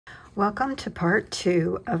Welcome to part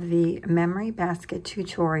 2 of the memory basket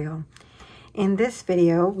tutorial. In this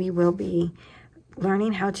video, we will be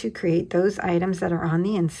learning how to create those items that are on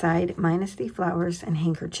the inside, minus the flowers and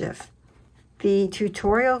handkerchief. The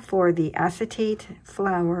tutorial for the acetate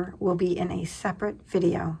flower will be in a separate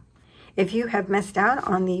video. If you have missed out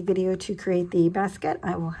on the video to create the basket,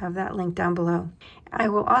 I will have that linked down below. I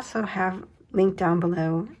will also have linked down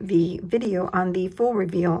below the video on the full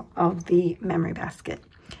reveal of the memory basket.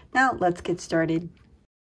 Now let's get started.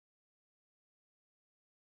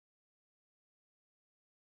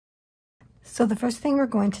 So the first thing we're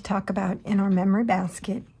going to talk about in our memory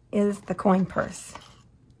basket is the coin purse.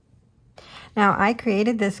 Now I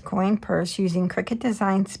created this coin purse using Cricut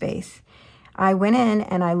Design Space. I went in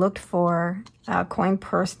and I looked for a coin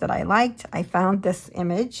purse that I liked. I found this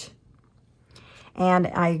image and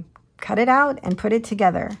I cut it out and put it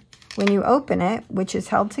together. When you open it, which is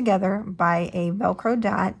held together by a Velcro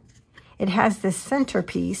dot, it has this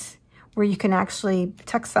centerpiece where you can actually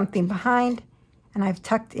tuck something behind, and I've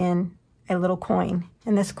tucked in a little coin.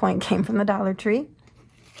 And this coin came from the Dollar Tree.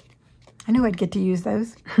 I knew I'd get to use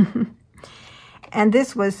those. And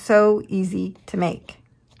this was so easy to make.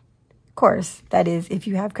 Of course, that is if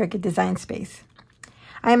you have Cricut Design Space.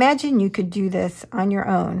 I imagine you could do this on your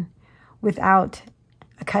own without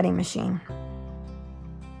a cutting machine.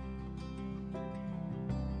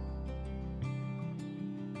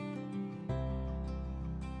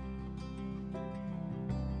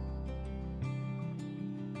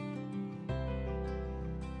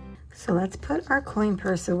 So let's put our coin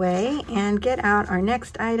purse away and get out our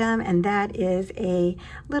next item, and that is a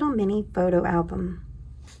little mini photo album.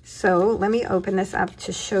 So let me open this up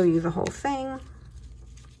to show you the whole thing.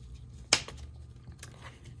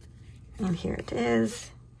 And here it is.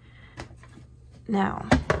 Now,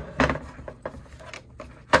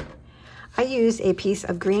 I used a piece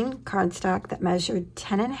of green cardstock that measured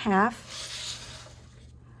 10.5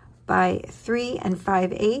 by 3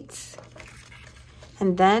 5/8.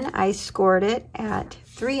 And then I scored it at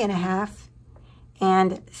 3.5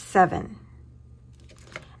 and 7.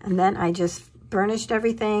 And then I just burnished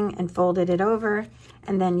everything and folded it over.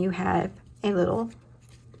 And then you have a little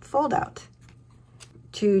fold out.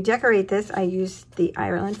 To decorate this, I used the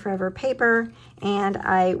Ireland Forever paper, and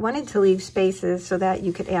I wanted to leave spaces so that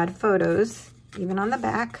you could add photos, even on the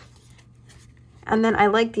back. And then I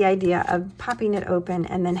liked the idea of popping it open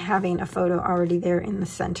and then having a photo already there in the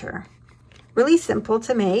center. Really simple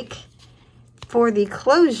to make. For the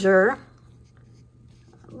closure,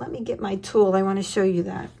 let me get my tool. I want to show you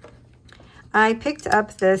that. I picked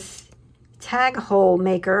up this tag hole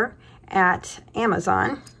maker at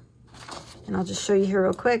Amazon, and I'll just show you here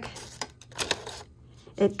real quick.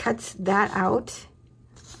 It cuts that out.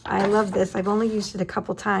 I love this. I've only used it a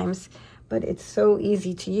couple times, but it's so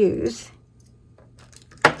easy to use.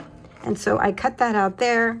 And so I cut that out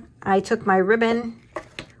there. I took my ribbon,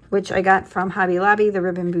 which I got from Hobby Lobby, the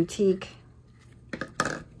Ribbon Boutique.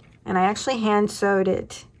 And I actually hand sewed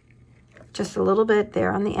it just a little bit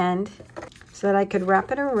there on the end so that I could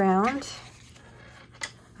wrap it around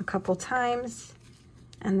a couple times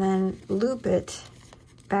and then loop it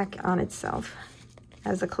back on itself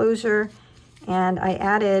as a closure. And I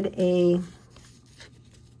added a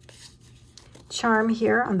charm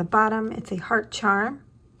here on the bottom. It's a heart charm,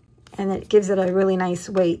 and it gives it a really nice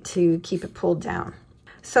weight to keep it pulled down.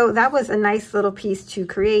 So that was a nice little piece to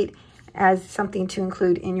create as something to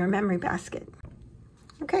include in your memory basket.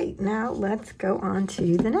 Okay, now let's go on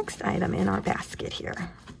to the next item in our basket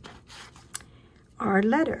here, our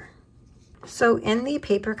letter. So in the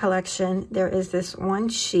paper collection, there is this one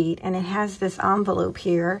sheet, and it has this envelope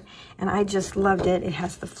here, and I just loved it. It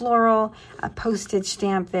has the floral, a postage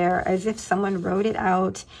stamp there, as if someone wrote it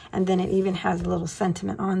out, and then it even has a little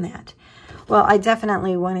sentiment on that. Well, I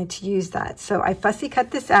definitely wanted to use that. So I fussy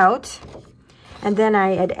cut this out, and then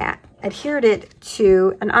I had adhered it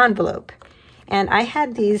to an envelope. And I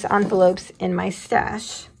had these envelopes in my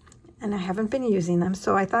stash, and I haven't been using them,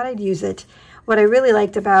 so I thought I'd use it. What I really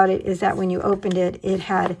liked about it is that when you opened it, it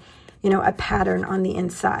had, a pattern on the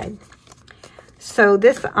inside. So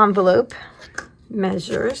this envelope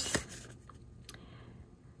measures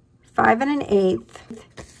 5 1/8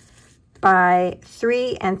 by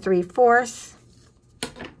 3 3/4.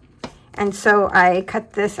 And so I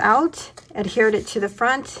cut this out, adhered it to the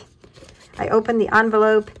front. I opened the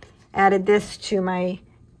envelope, added this to my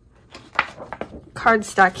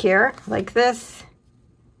cardstock here, like this,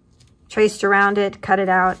 traced around it, cut it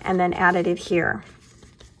out, and then added it here.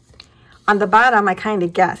 On the bottom, I kind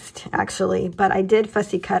of guessed, actually, but I did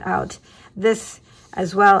fussy cut out this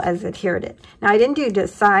as well as adhered it. Now, I didn't do the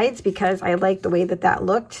sides because I liked the way that that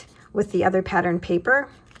looked with the other pattern paper.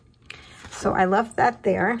 So I left that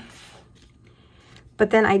there. But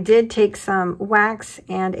then I did take some wax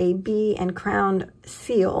and a bee and crown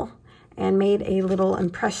seal and made a little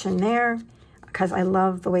impression there because I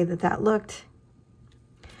love the way that that looked.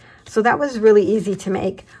 So that was really easy to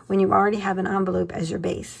make when you already have an envelope as your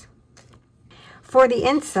base. For the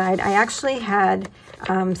inside, I actually had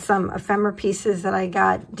some ephemera pieces that I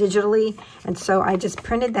got digitally, and so I just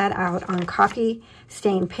printed that out on coffee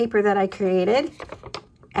stained paper that I created,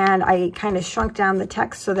 and I kind of shrunk down the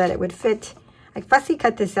text so that it would fit. I fussy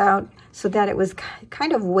cut this out so that it was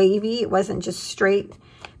kind of wavy. It wasn't just straight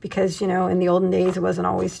because, you know, in the olden days it wasn't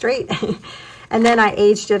always straight. And then I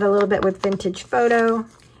aged it a little bit with vintage photo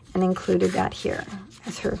and included that here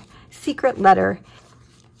as her secret letter.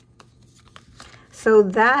 So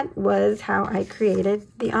that was how I created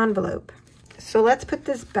the envelope. So let's put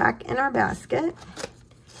this back in our basket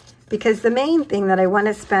because the main thing that I want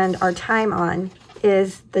to spend our time on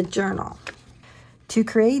is the journal. To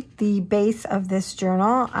create the base of this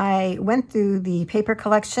journal, I went through the paper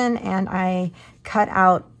collection and I cut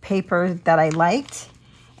out paper that I liked,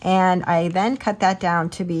 and I then cut that down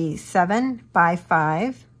to be 7 by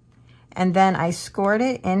 5, and then I scored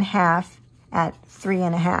it in half at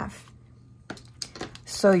 3.5.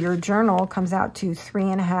 So your journal comes out to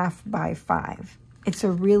 3.5 by 5. It's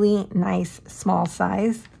a really nice small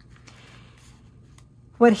size.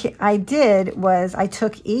 What I did was I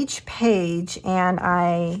took each page and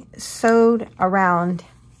I sewed around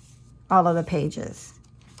all of the pages.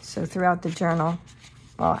 So throughout the journal,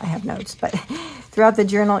 well, I have notes, but throughout the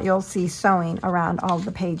journal, you'll see sewing around all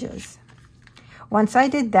the pages. Once I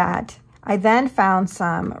did that, I then found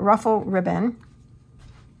some ruffle ribbon.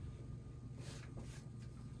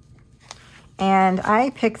 And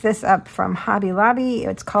I picked this up from Hobby Lobby.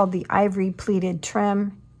 It's called the Ivory Pleated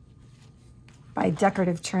Trim by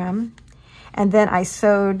Decorative Trim. And then I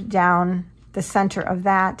sewed down the center of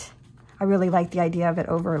that. I really like the idea of it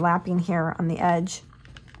overlapping here on the edge,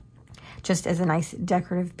 just as a nice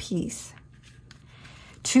decorative piece.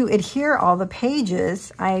 To adhere all the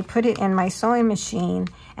pages, I put it in my sewing machine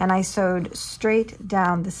and I sewed straight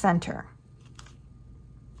down the center.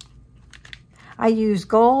 I use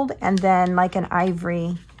gold and then like an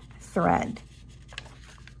ivory thread.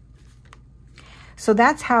 So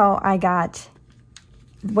that's how I got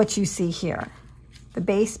what you see here. The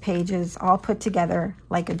base pages all put together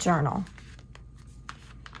like a journal.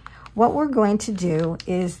 What we're going to do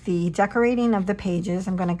is the decorating of the pages.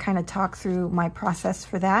 I'm going to kind of talk through my process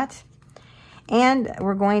for that. And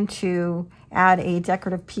we're going to add a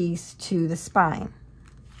decorative piece to the spine.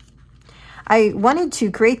 I wanted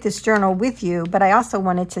to create this journal with you, but I also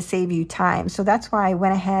wanted to save you time. So that's why I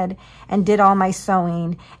went ahead and did all my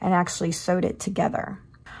sewing and actually sewed it together.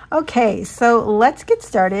 Okay, so let's get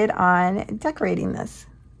started on decorating this.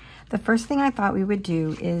 The first thing I thought we would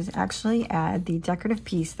do is actually add the decorative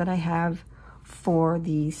piece that I have for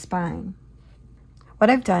the spine. What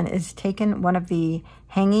I've done is taken one of the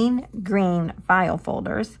hanging green file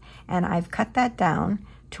folders and I've cut that down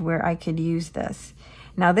to where I could use this.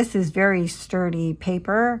 Now this is very sturdy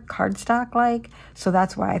paper, cardstock-like, so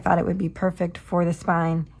that's why I thought it would be perfect for the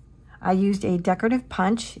spine. I used a decorative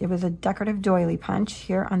punch. It was a decorative doily punch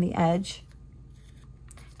here on the edge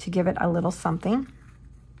to give it a little something.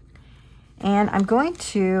 And I'm going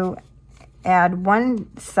to add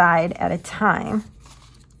one side at a time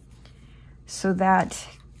so that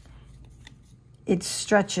it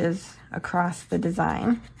stretches across the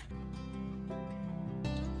design.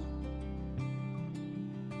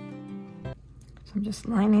 So I'm just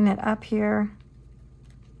lining it up here.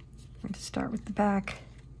 I'm going to start with the back.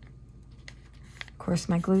 Of course,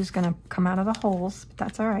 my glue is going to come out of the holes, but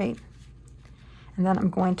that's all right. And then I'm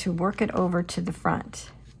going to work it over to the front.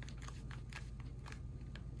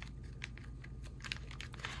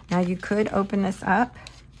 Now you could open this up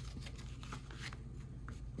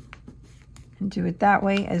and do it that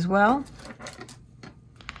way as well.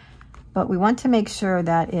 But we want to make sure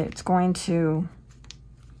that it's going to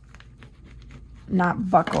not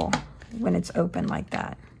buckle when it's open like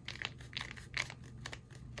that.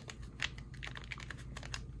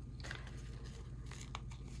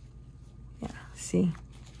 Yeah, see?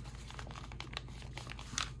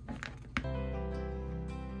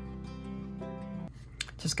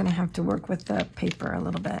 Just gonna have to work with the paper a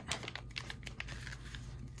little bit.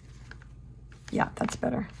 Yeah, that's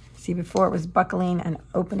better. See, before it was buckling and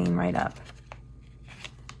opening right up.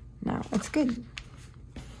 Now it's good.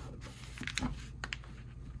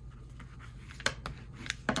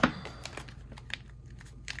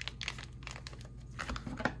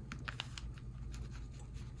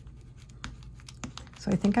 So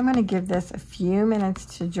So I think I'm going to give this a few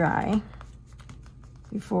minutes to dry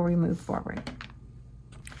before we move forward.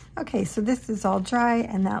 Okay, so this is all dry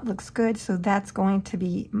and that looks good. So that's going to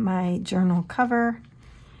be my journal cover.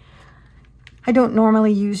 I don't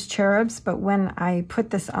normally use cherubs, but when I put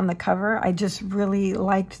this on the cover, I just really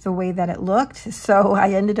liked the way that it looked. So I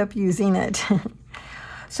ended up using it.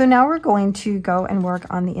 So now we're going to go and work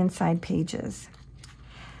on the inside pages.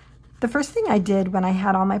 The first thing I did when I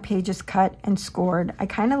had all my pages cut and scored, I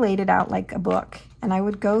kind of laid it out like a book, and I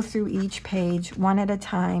would go through each page one at a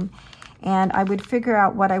time, and I would figure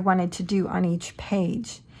out what I wanted to do on each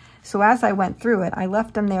page. So as I went through it, I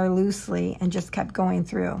left them there loosely and just kept going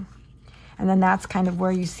through. And then that's kind of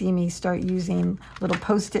where you see me start using little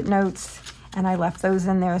post-it notes, and I left those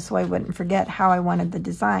in there so I wouldn't forget how I wanted the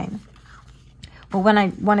design. But when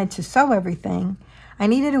I wanted to sew everything, I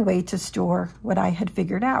needed a way to store what I had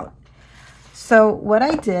figured out. So what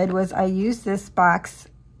I did was I used this box,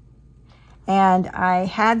 and I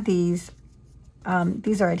had these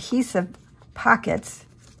are adhesive pockets,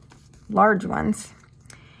 large ones.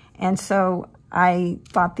 And so I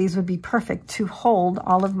thought these would be perfect to hold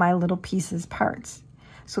all of my little pieces parts.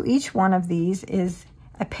 So each one of these is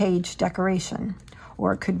a page decoration,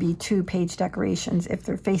 or it could be 2 page decorations if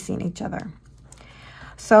they're facing each other.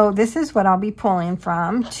 So this is what I'll be pulling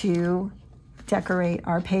from to decorate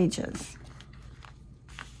our pages.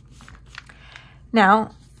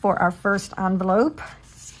 Now, for our first envelope,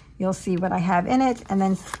 you'll see what I have in it, and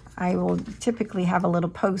then I will typically have a little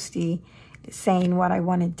postie saying what I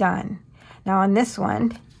wanted done. Now on this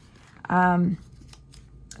one, that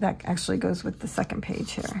actually goes with the second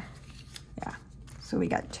page here. Yeah, so we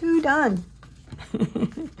got 2 done.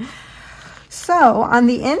 So on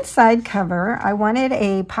the inside cover, I wanted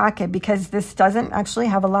a pocket because this doesn't actually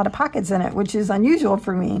have a lot of pockets in it, which is unusual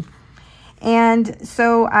for me. And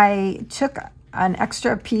so I took an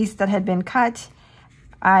extra piece that had been cut.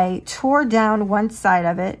 I tore down one side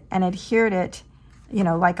of it and adhered it, you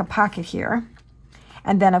know, like a pocket here.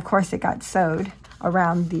 And then of course it got sewed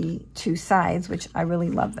around the 2 sides, which I really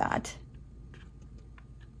love that.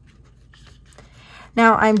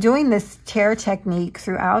 Now I'm doing this tear technique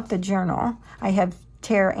throughout the journal. I have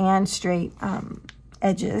tear and straight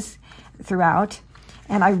edges throughout,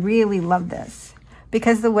 and I really love this.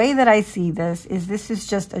 Because the way that I see this is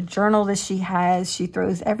just a journal that she has. She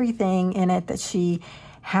throws everything in it that she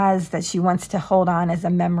has that she wants to hold on as a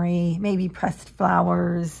memory, maybe pressed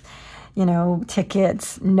flowers, you know,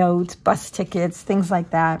 tickets, notes, bus tickets, things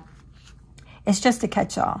like that. It's just a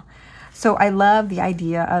catch-all. So I love the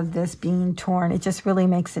idea of this being torn. It just really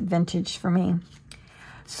makes it vintage for me.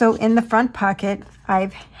 So in the front pocket,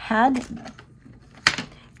 I've had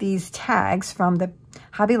these tags from the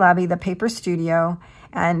Hobby Lobby, the Paper Studio,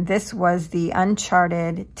 and this was the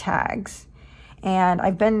Uncharted tags. And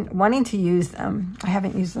I've been wanting to use them. I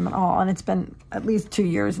haven't used them at all, and it's been at least 2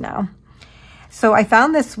 years now. So I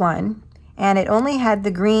found this one, and it only had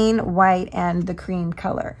the green, white, and the cream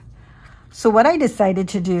color. So what I decided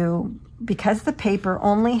to do, because the paper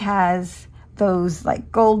only has those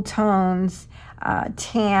like gold tones,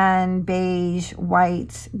 tan, beige,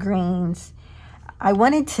 whites, greens, I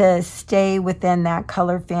wanted to stay within that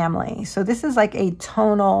color family. So this is like a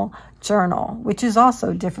tonal journal, which is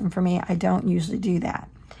also different for me. I don't usually do that.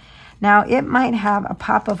 Now it might have a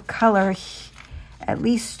pop of color. At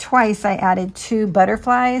least twice I added 2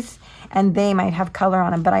 butterflies, and they might have color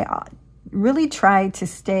on them, but I really tried to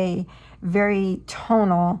stay very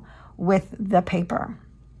tonal with the paper.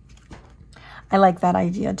 I like that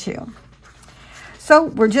idea too. So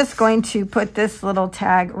we're just going to put this little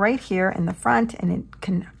tag right here in the front, and it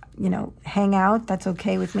can, you know, hang out. That's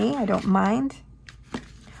okay with me. I don't mind.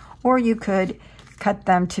 Or you could cut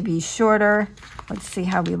them to be shorter. Let's see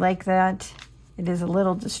how we like that. It is a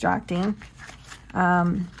little distracting.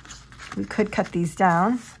 We could cut these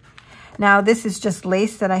down. Now this is just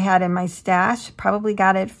lace that I had in my stash. Probably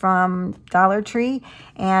got it from Dollar Tree,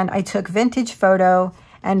 and I took Vintage Photo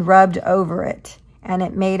and rubbed over it, and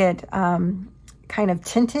it made it kind of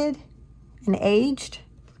tinted and aged.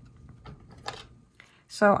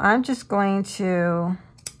 So I'm just going to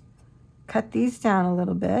cut these down a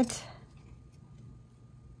little bit.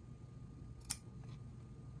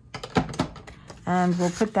 And we'll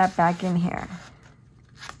put that back in here.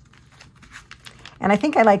 And I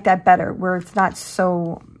think I like that better, where it's not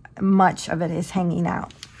so much of it is hanging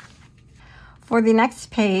out. For the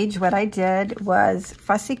next page, what I did was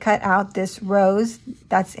fussy cut out this rose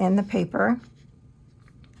that's in the paper.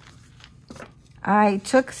 I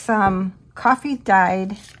took some coffee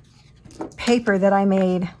dyed paper that I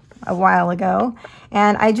made a while ago,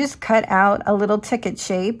 and I just cut out a little ticket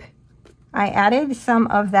shape I added some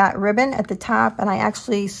of that ribbon at the top, and I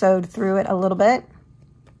actually sewed through it a little bit.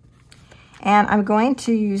 And I'm going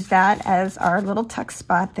to use that as our little tuck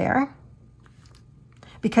spot there,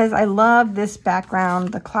 because I love this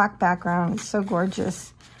background, the clock background. It's so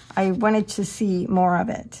gorgeous. I wanted to see more of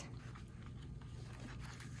it.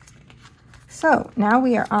 So now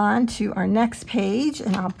we are on to our next page,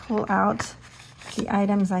 and I'll pull out the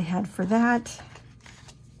items I had for that.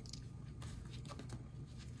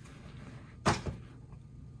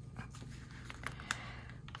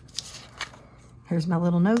 Here's my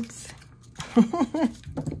little notes.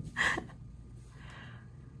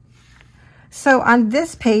 So on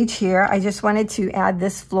this page here, I just wanted to add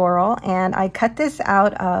this floral, and I cut this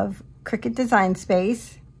out of Cricut Design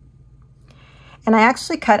Space. And I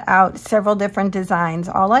actually cut out several different designs.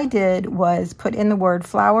 All I did was put in the word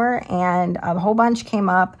flower, and a whole bunch came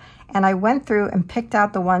up, and I went through and picked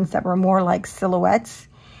out the ones that were more like silhouettes,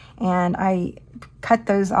 and I cut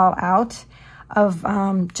those all out of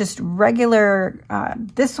just regular,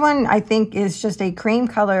 this one I think is just a cream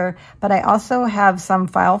color, but I also have some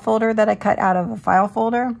file folder that I cut out of a file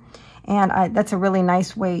folder, and that's a really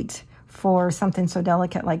nice weight for something so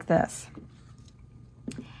delicate like this.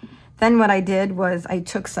 Then what I did was I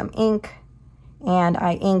took some ink and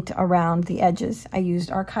I inked around the edges. I used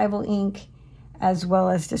archival ink as well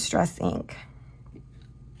as distress ink.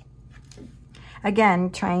 Again,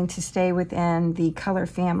 trying to stay within the color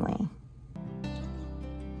family.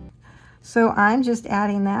 So I'm just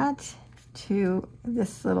adding that to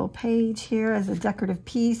this little page here as a decorative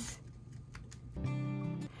piece.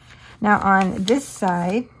 Now on this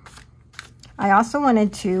side, I also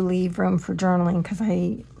wanted to leave room for journaling because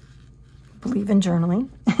I believe in journaling.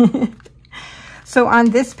 So on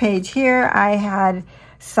this page here, I had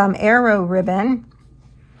some arrow ribbon.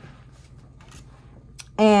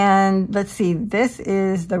 And let's see, this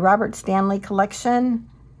is the Robert Stanley collection.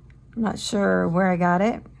 I'm not sure where I got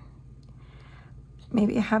it.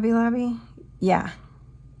 Maybe a Hobby Lobby? Yeah,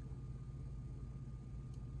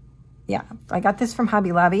 I got this from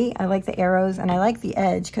Hobby Lobby. I like the arrows and I like the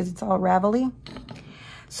edge because it's all ravelly.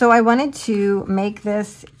 So I wanted to make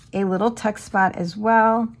this a little tuck spot as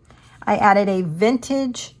well. I added a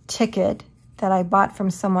vintage ticket that I bought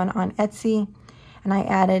from someone on Etsy, and I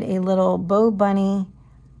added a little Bow Bunny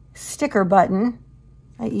sticker button.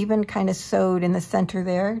 I even kind of sewed in the center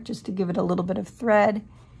there just to give it a little bit of thread.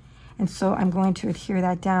 And so I'm going to adhere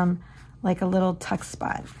that down like a little tuck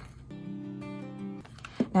spot.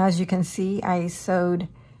 Now, as you can see, I sewed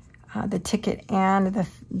the ticket and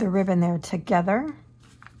the ribbon there together.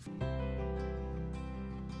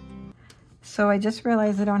 So I just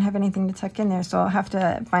realized I don't have anything to tuck in there, so I'll have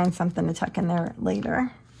to find something to tuck in there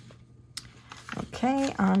later.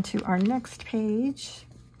 Okay, on to our next page.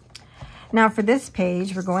 Now for this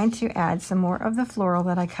page, we're going to add some more of the floral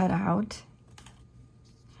that I cut out.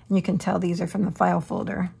 And you can tell these are from the file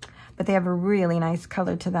folder, but they have a really nice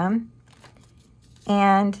color to them.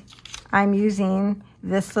 And I'm using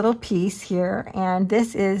this little piece here, and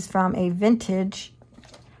this is from a vintage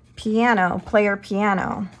player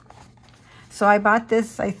piano. So I bought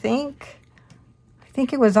this, I think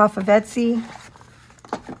it was off of Etsy.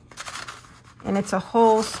 And it's a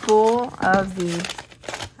whole spool of the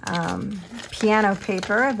piano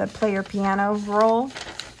paper, the player piano roll.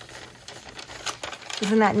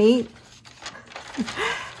 Isn't that neat?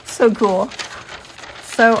 So cool.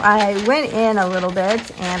 So I went in a little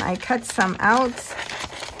bit and I cut some out,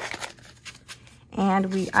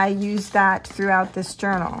 and I used that throughout this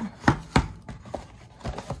journal.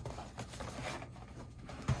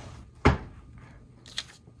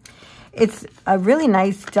 It's a really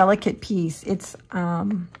nice, delicate piece. It's a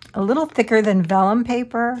little thicker than vellum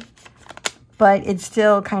paper, but it's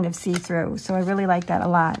still kind of see-through. So I really like that a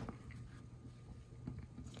lot.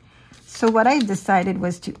 So what I decided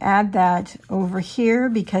was to add that over here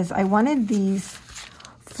because I wanted these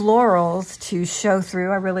florals to show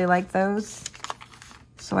through. I really like those.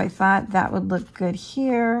 So I thought that would look good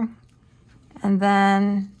here. And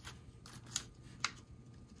then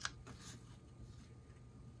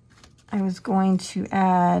I was going to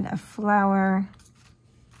add a flower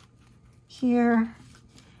here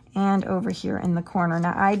and over here in the corner.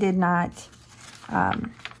 Now I did not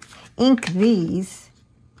ink these.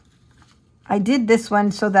 I did this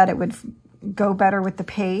one so that it would go better with the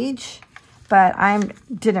page, but I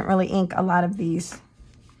didn't really ink a lot of these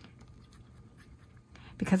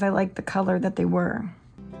because I like the color that they were.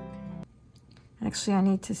 Actually, I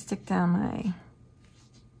need to stick down my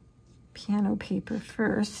piano paper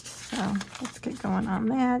first, so let's get going on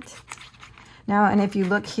that. Now, and if you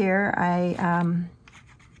look here, I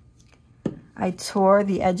I tore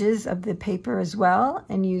the edges of the paper as well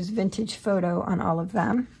and used vintage photo on all of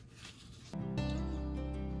them.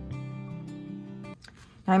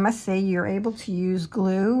 Now I must say you're able to use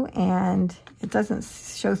glue and it doesn't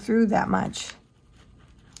show through that much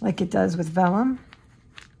like it does with vellum.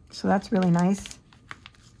 So that's really nice.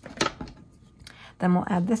 Then we'll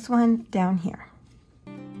add this one down here.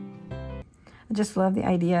 I just love the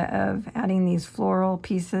idea of adding these floral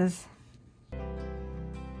pieces.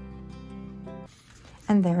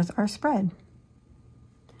 And there's our spread.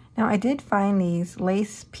 Now I did find these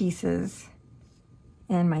lace pieces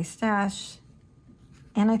in my stash,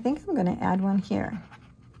 and I think I'm going to add one here,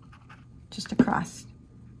 just across.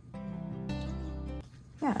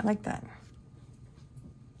 Yeah, I like that.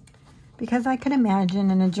 Because I could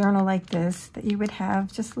imagine in a journal like this that you would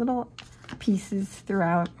have just little pieces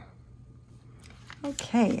throughout.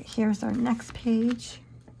 Okay, here's our next page.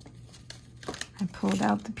 I pulled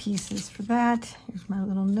out the pieces for that. Here's my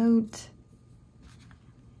little note.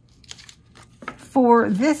 For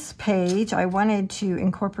this page, I wanted to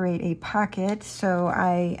incorporate a pocket, so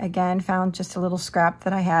I again found just a little scrap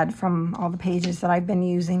that I had from all the pages that I've been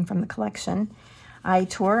using from the collection. I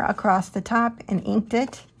tore across the top and inked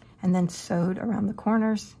it, and then sewed around the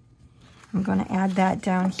corners. I'm going to add that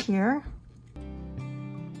down here.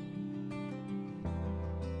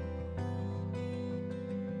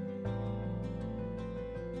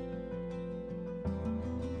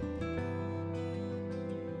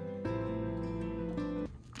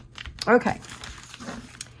 Okay,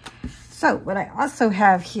 so what I also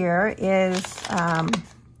have here is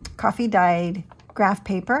coffee dyed graph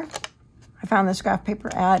paper. I found this graph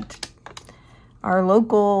paper at our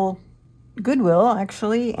local Goodwill,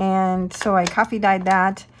 actually, and so I coffee dyed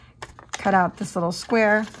that, cut out this little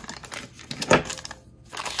square.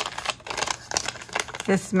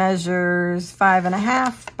 This measures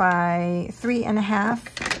 5.5 by 3.5.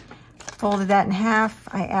 Folded that in half.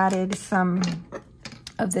 I added some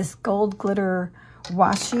of this gold glitter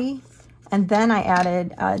washi, and then I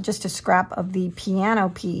added just a scrap of the piano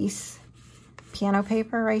paper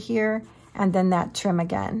right here, and then that trim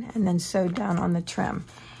again, and then sewed down on the trim.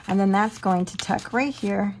 And then that's going to tuck right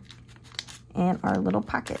here in our little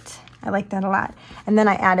pocket. I like that a lot. And then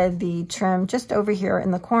I added the trim just over here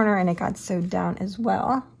in the corner, and it got sewed down as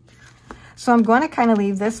well. So I'm going to kind of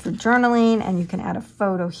leave this for journaling, and you can add a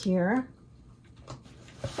photo here.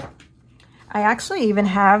 I actually even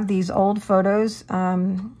have these old photos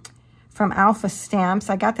from Alpha Stamps.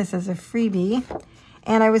 I got this as a freebie,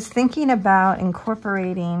 and I was thinking about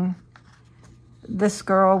incorporating this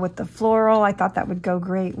girl with the floral. I thought that would go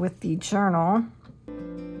great with the journal.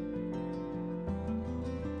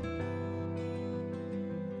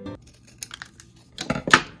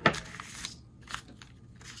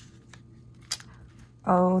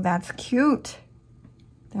 Oh, that's cute.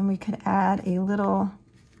 Then we could add a little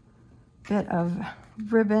bit of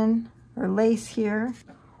ribbon or lace here,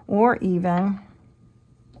 or even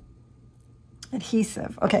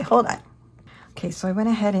adhesive. Okay, hold on. Okay, so I went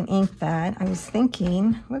ahead and inked that. I was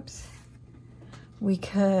thinking, whoops, we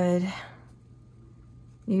could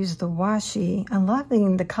use the washi. I'm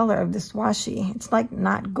loving the color of this washi. It's like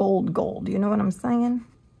not gold, you know what I'm saying?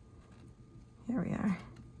 Here we are.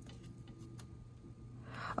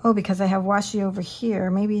 Oh, because I have washi over here,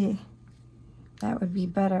 maybe that would be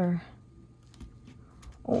better.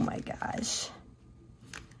 Oh my gosh.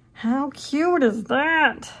 How cute is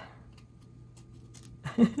that?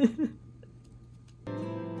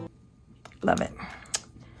 Love it.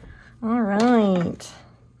 All right.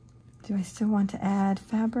 Do I still want to add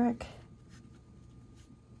fabric?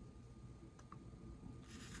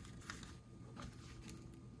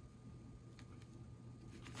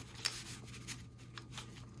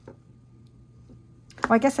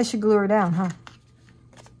 Well, I guess I should glue her down, huh?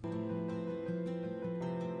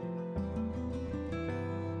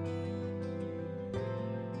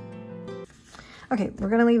 Okay, we're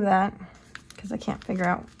gonna leave that because I can't figure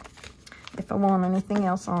out if I want anything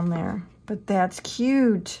else on there, but that's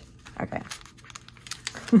cute. Okay.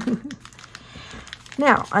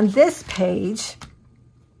 Now, on this page,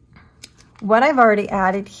 what I've already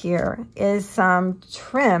added here is some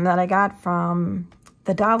trim that I got from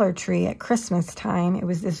the Dollar Tree at Christmas time. It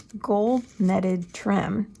was this gold netted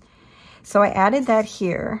trim. So I added that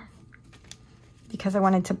here because I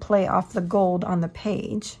wanted to play off the gold on the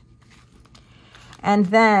page. And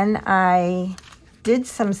then I did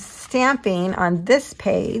some stamping on this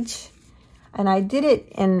page, and I did it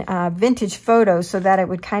in vintage photos so that it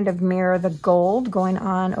would kind of mirror the gold going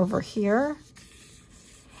on over here.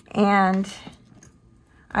 And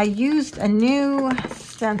I used a new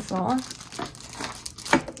stencil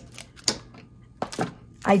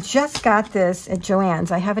I just got this at Joann's.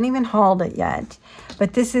 I haven't even hauled it yet.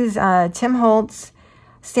 But this is Tim Holtz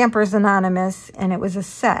Stampers Anonymous, and it was a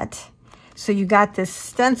set. So you got this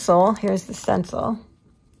stencil. Here's the stencil.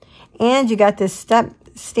 And you got this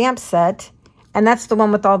stamp set, and that's the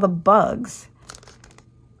one with all the bugs.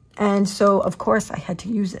 And so, of course, I had to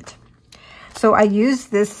use it. So I used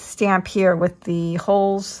this stamp here with the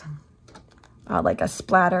holes, like a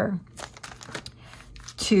splatter,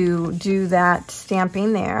 to do that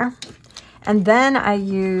stamping there. And then I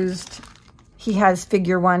used, he has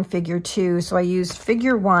figure 1, figure 2. So I used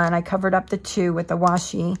figure 1, I covered up the 2 with the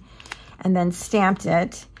washi and then stamped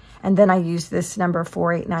it. And then I used this number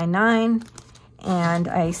 4899 and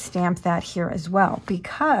I stamped that here as well,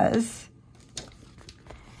 because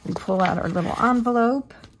we pull out our little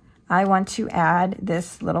envelope. I want to add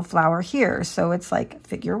this little flower here. So it's like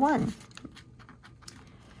figure 1.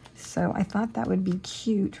 So I thought that would be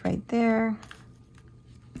cute right there.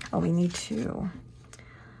 Oh, we need to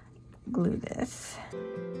glue this.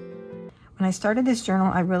 When I started this journal,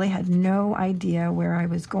 I really had no idea where I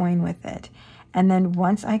was going with it. And then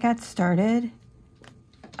once I got started,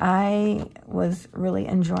 I was really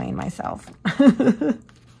enjoying myself.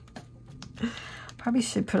 Probably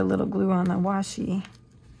should put a little glue on the washi,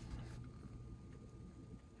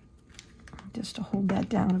 just to hold that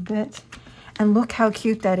down a bit. And look how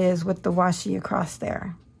cute that is with the washi across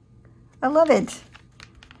there. I love it.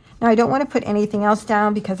 Now I don't want to put anything else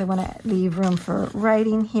down because I want to leave room for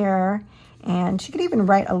writing here. And she could even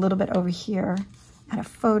write a little bit over here and a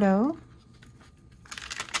photo.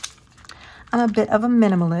 I'm a bit of a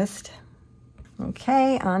minimalist.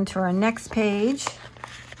 Okay, on to our next page.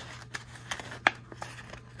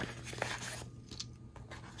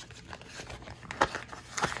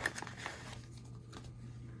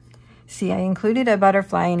 See, I included a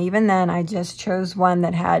butterfly, and even then I just chose one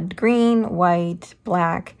that had green, white,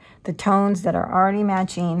 black, the tones that are already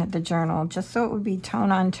matching the journal, just so it would be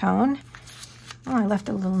tone on tone. Oh, I left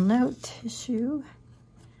a little note tissue.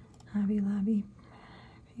 Hobby Lobby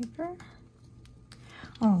paper.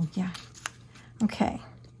 Oh, yeah. Okay.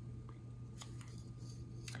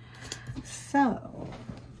 So,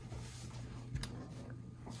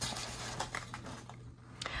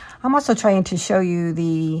 I'm also trying to show you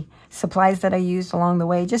the supplies that I used along the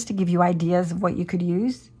way, just to give you ideas of what you could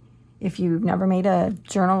use if you've never made a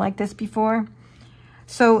journal like this before.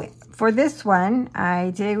 So for this one,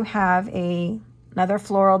 I do have another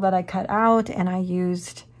floral that I cut out, and I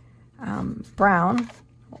used brown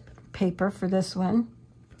paper for this one.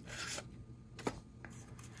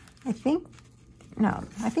 I think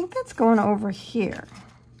that's going over here.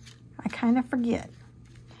 I kind of forget.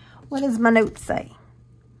 What does my note say?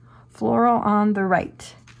 Floral on the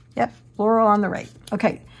right. Yep, floral on the right.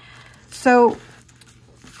 Okay, so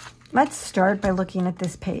let's start by looking at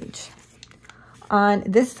this page. On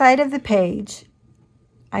this side of the page,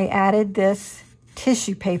 I added this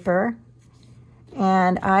tissue paper,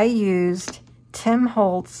 and I used Tim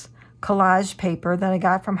Holtz collage paper that I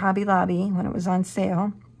got from Hobby Lobby when it was on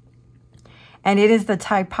sale. And it is the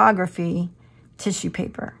typography tissue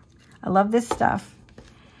paper. I love this stuff.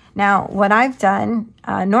 Now, what I've done,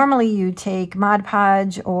 normally you take Mod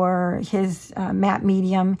Podge or his matte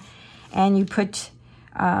medium, and you put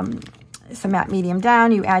some matte medium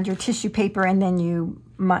down, you add your tissue paper, and then you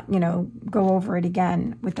go over it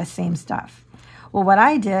again with the same stuff. Well, what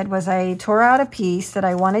I did was I tore out a piece that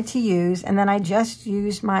I wanted to use, and then I just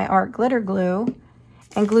used my art glitter glue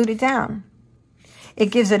and glued it down. It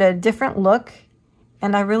gives it a different look,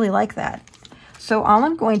 and I really like that. So all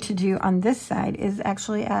I'm going to do on this side is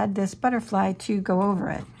actually add this butterfly to go over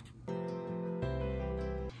it.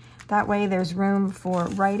 That way there's room for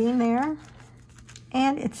writing there,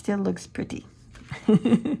 and it still looks pretty.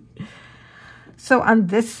 So on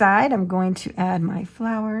this side, I'm going to add my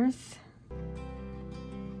flowers.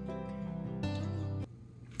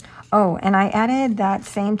 Oh, and I added that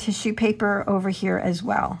same tissue paper over here as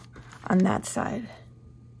well on that side.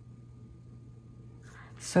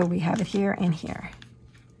 So we have it here and here.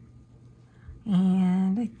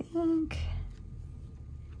 And I think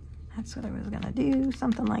that's what I was gonna do,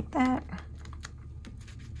 something like that.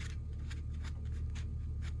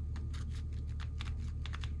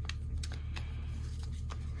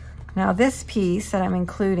 Now this piece that I'm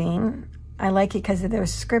including, I like it because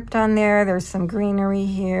there's script on there, there's some greenery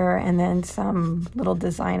here, and then some little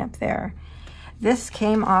design up there. This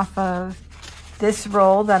came off of this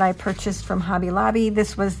roll that I purchased from Hobby Lobby.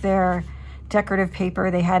 This was their decorative paper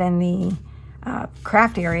they had in the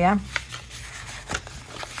craft area.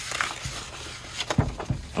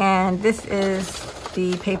 And this is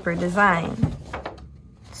the paper design.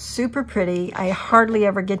 super pretty. I hardly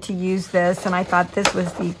ever get to use this, and I thought this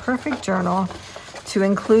was the perfect journal to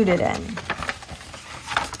include it in.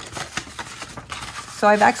 So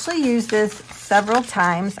I've actually used this several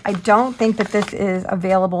times. I don't think that this is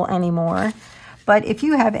available anymore, but if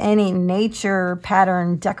you have any nature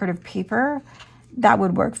pattern decorative paper, that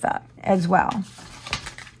would work that as well.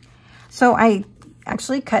 So I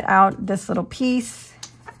actually cut out this little piece.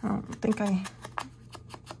 I don't think I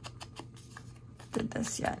did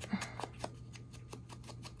this yet.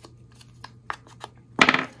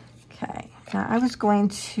 Okay, now I was going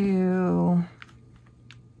to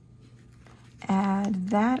add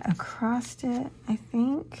that across it, I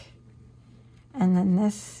think. And then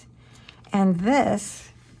this, and this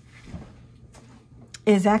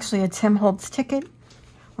is actually a Tim Holtz ticket.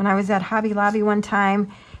 When I was at Hobby Lobby one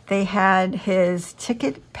time, they had his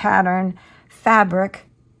ticket pattern fabric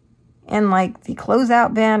in like the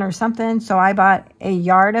closeout bin or something. So I bought a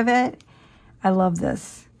yard of it. I love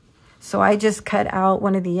this. So I just cut out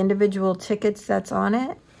one of the individual tickets that's on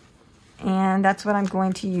it. And that's what I'm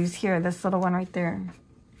going to use here, this little one right there.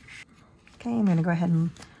 Okay, I'm gonna go ahead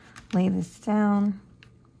and lay this down.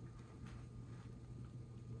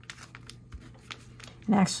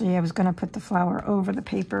 And actually, I was gonna put the flower over the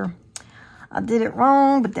paper. I did it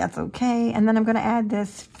wrong, but that's okay. And then I'm gonna add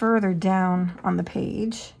this further down on the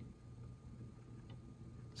page.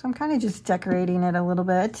 So I'm kind of just decorating it a little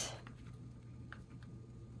bit.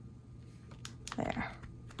 There.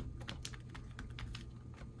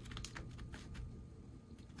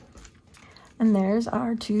 And there's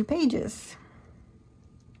our 2 pages.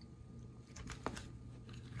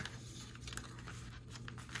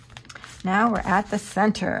 Now we're at the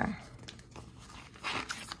center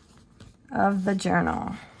of the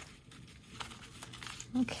journal.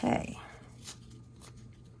 Okay.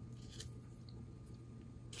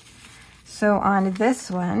 So on this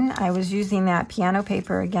one, I was using that piano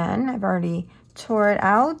paper again. I've already tore it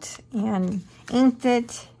out and inked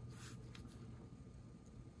it.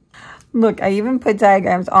 Look, I even put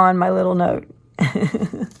diagrams on my little note.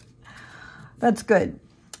 That's good.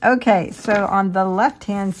 Okay, so on the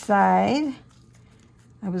left-hand side,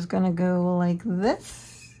 I was going to go like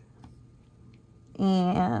this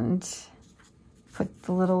and put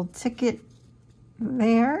the little ticket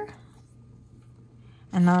there.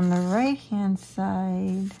 And on the right-hand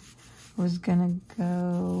side, I was going to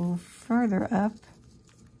go further up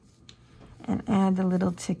and add the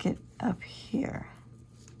little ticket up here.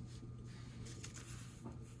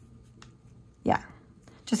 Yeah,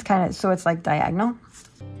 just kind of so it's like diagonal.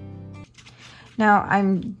 Now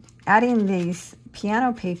I'm adding this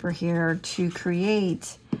piano paper here to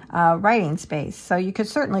create writing space. So you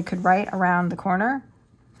certainly could write around the corner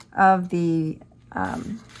of the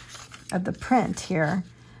print here,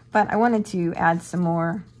 but I wanted to add some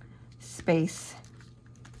more space.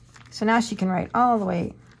 So now she can write all the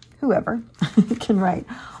way, whoever can write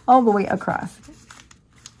all the way across.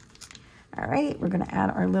 All right, we're gonna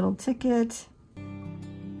add our little ticket.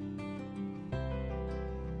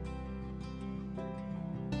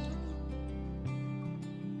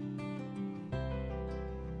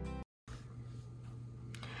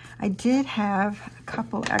 I did have a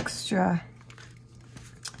couple extra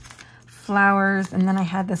flowers, and then I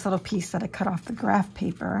had this little piece that I cut off the graph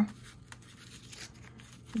paper.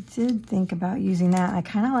 I did think about using that. I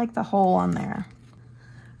kind of like the hole on there.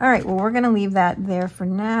 All right, well, we're gonna leave that there for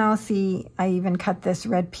now. See, I even cut this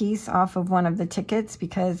red piece off of one of the tickets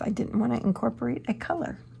because I didn't want to incorporate a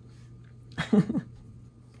color. All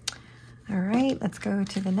right, let's go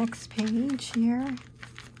to the next page here.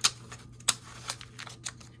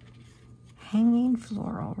 Hanging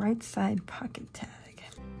floral, right side pocket tag.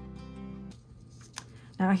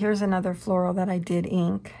 Now here's another floral that I did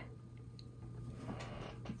ink.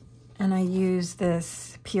 And I used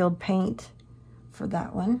this peeled paint for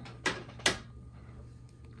that one.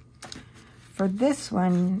 For this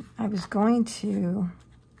one, I was going to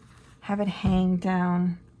have it hang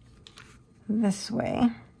down this way.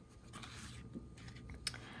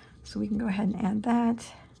 So we can go ahead and add that.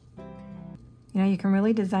 You know, you can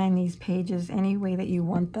really design these pages any way that you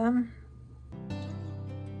want them.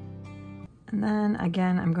 And then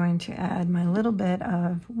again, I'm going to add my little bit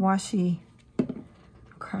of washi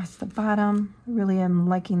across the bottom. I really am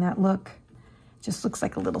liking that look. Just looks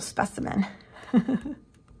like a little specimen.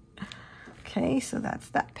 Okay, so that's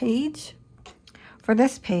that page. For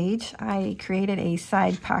this page, I created a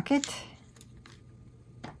side pocket.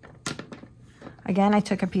 Again, I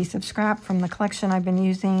took a piece of scrap from the collection I've been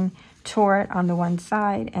using, tore it on the one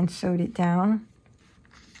side, and sewed it down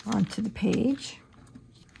onto the page.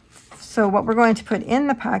 So what we're going to put in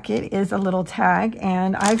the pocket is a little tag,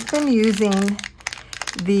 and I've been using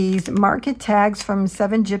these market tags from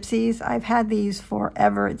 7 Gypsies. I've had these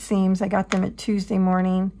forever, it seems. I got them at Tuesday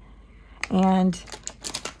morning, and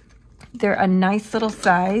they're a nice little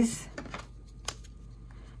size.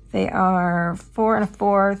 They are 4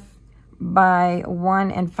 1/4 by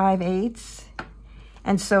 1 5/8.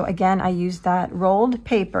 And so again, I used that rolled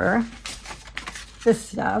paper, this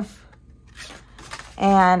stuff,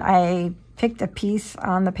 and I picked a piece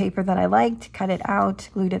on the paper that I liked, cut it out,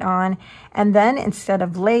 glued it on, and then instead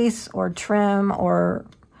of lace or trim or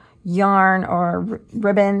yarn or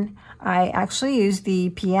ribbon, I actually used the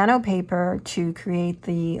piano paper to create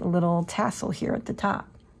the little tassel here at the top.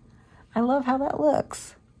 I love how that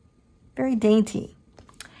looks. Very dainty.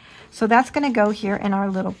 So that's going to go here in our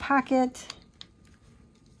little pocket.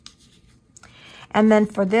 And then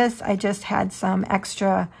for this, I just had some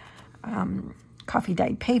extra coffee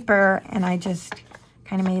dyed paper, and I just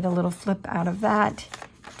kind of made a little flip out of that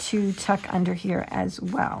to tuck under here as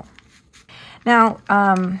well. Now,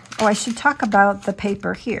 I should talk about the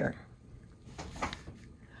paper here.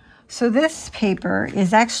 So this paper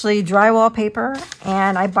is actually drywall paper,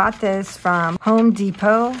 and I bought this from Home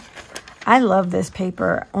Depot. I love this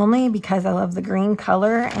paper only because I love the green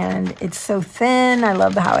color, and it's so thin. I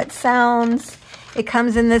love how it sounds. It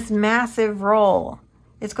comes in this massive roll.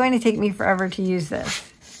 It's going to take me forever to use this,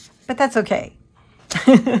 but that's okay.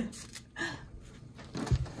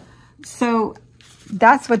 So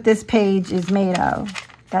that's what this page is made of,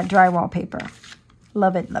 that drywall paper.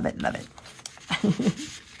 Love it, love it, love it.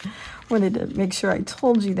 Wanted to make sure I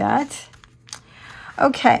told you that.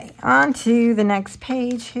 Okay, on to the next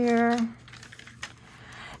page here.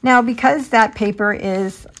 Now, because that paper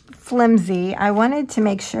is flimsy, I wanted to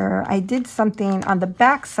make sure I did something on the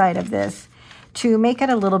back side of this to make it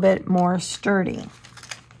a little bit more sturdy.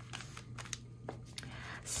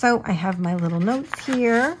 So I have my little notes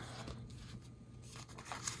here.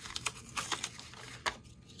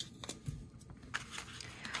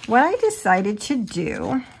 What I decided to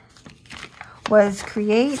do was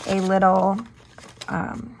create a little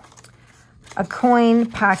a coin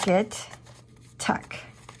pocket tuck.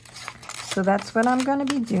 So that's what I'm going to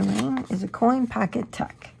be doing, is a coin pocket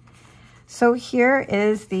tuck. So here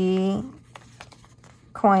is the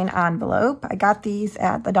coin envelope. I got these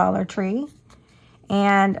at the Dollar Tree.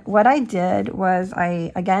 And what I did was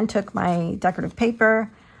I, again, took my decorative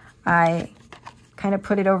paper. I kind of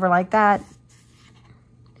put it over like that,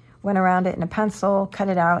 went around it in a pencil, cut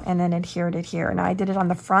it out, and then adhered it here. And I did it on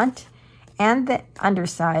the front and the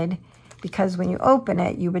underside, because when you open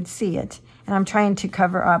it, you would see it. And I'm trying to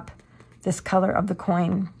cover up this color of the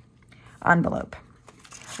coin envelope.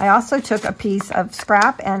 I also took a piece of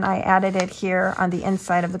scrap and I added it here on the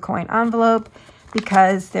inside of the coin envelope,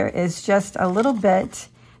 because there is just a little bit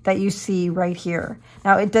that you see right here.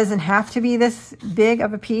 Now, it doesn't have to be this big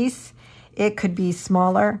of a piece. It could be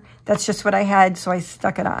smaller. That's just what I had, so I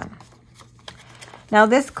stuck it on. Now,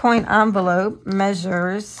 this coin envelope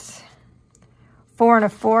measures 4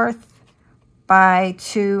 1/4 by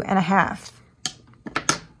 2 1/2.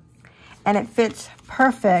 And it fits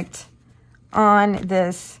perfect on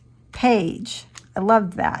this page. I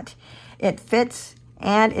love that. It fits,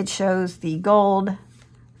 and it shows the gold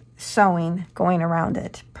sewing going around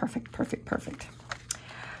it. Perfect, perfect, perfect.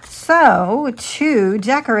 So to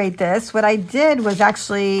decorate this, what I did was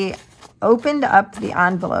actually opened up the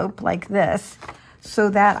envelope like this so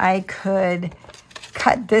that I could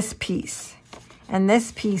cut this piece. And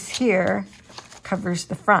this piece here covers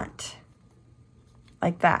the front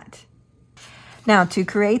like that. Now, to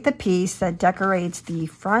create the piece that decorates the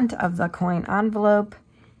front of the coin envelope,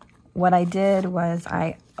 what I did was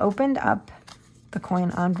I opened up the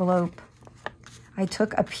coin envelope. I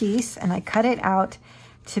took a piece and I cut it out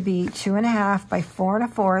to be 2 1/2 by 4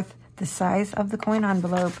 1/4, the size of the coin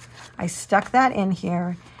envelope. I stuck that in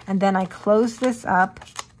here, and then I closed this up,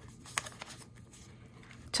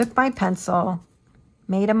 took my pencil,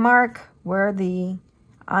 made a mark where the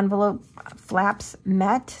envelope flaps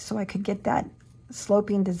met so I could get that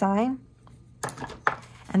sloping design,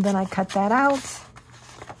 and then I cut that out,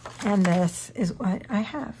 and this is what I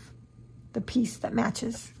have, the piece that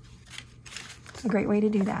matches. It's a great way to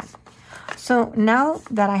do that. So now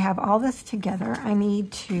that I have all this together, I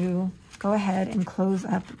need to go ahead and close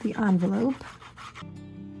up the envelope.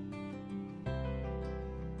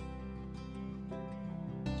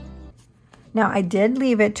 Now, I did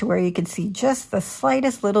leave it to where you could see just the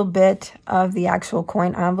slightest little bit of the actual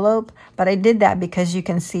coin envelope, but I did that because you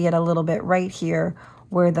can see it a little bit right here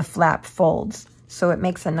where the flap folds. So it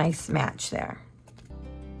makes a nice match there.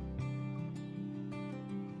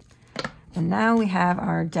 And now we have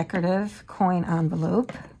our decorative coin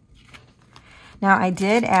envelope. Now I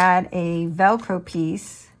did add a Velcro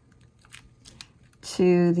piece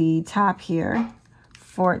to the top here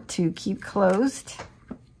for it to keep closed.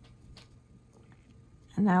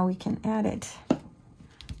 And now we can add it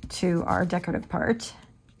to our decorative part.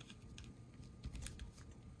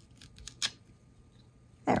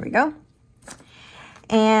 There we go.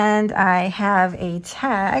 And I have a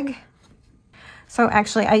tag. So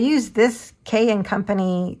actually I used this K &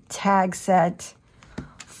 Company tag set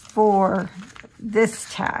for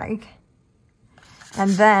this tag.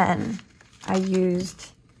 And then I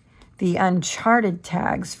used the Uncharted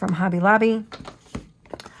tags from Hobby Lobby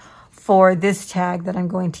for this tag that I'm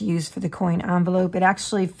going to use for the coin envelope. It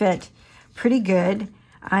actually fit pretty good.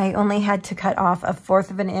 I only had to cut off 1/4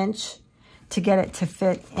 of an inch to get it to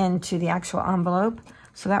fit into the actual envelope.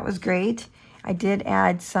 So that was great. I did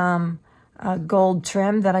add some gold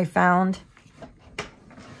trim that I found.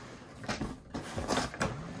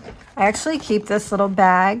 I actually keep this little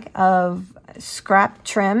bag of scrap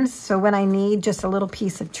trims, so when I need just a little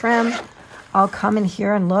piece of trim, I'll come in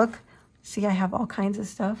here and look. See, I have all kinds of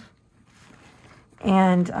stuff.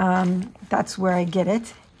 And that's where I get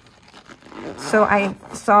it. So I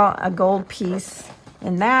saw a gold piece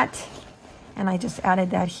in that, and I just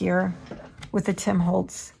added that here with the Tim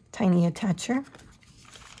Holtz tiny attacher.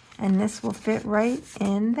 And this will fit right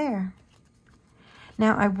in there.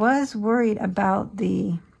 Now I was worried about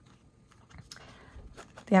the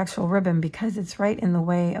actual ribbon because it's right in the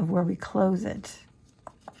way of where we close it.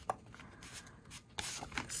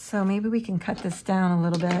 So maybe we can cut this down a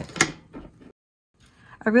little bit.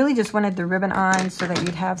 I really just wanted the ribbon on so that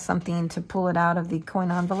you'd have something to pull it out of the coin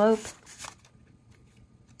envelope.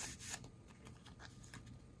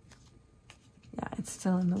 Yeah, it's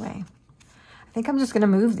still in the way. I think I'm just going to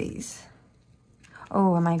move these.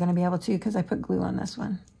 Oh, am I going to be able to? Because I put glue on this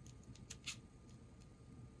one.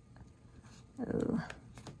 Oh.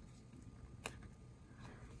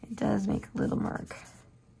 It does make a little mark.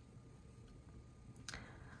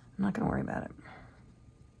 I'm not going to worry about it.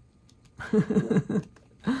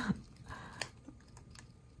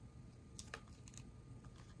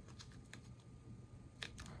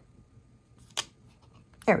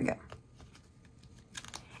 There we go.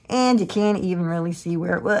 And you can't even really see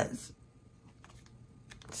where it was.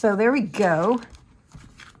 So there we go.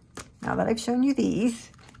 Now that I've shown you these,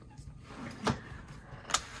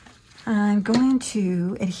 I'm going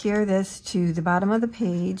to adhere this to the bottom of the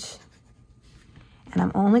page, and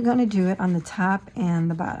I'm only going to do it on the top and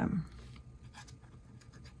the bottom.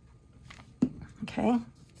 Okay.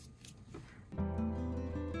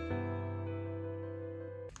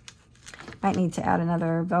 Might need to add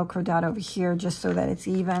another Velcro dot over here just so that it's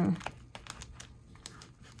even.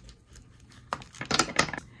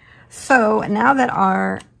 So now that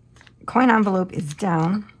our coin envelope is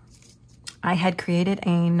down, I had created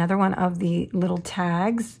another one of the little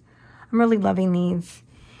tags. I'm really loving these.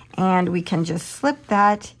 And we can just slip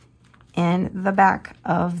that in the back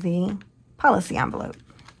of the policy envelope.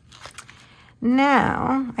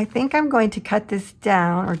 Now, I think I'm going to cut this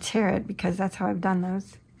down or tear it because that's how I've done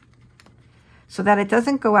those, so that it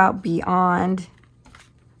doesn't go out beyond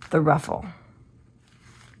the ruffle.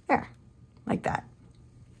 There, like that.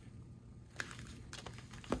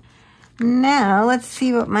 Now, let's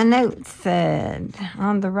see what my note said.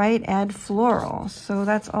 On the right, add floral. So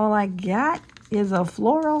that's all I got is a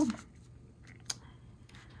floral.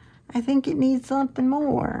 I think it needs something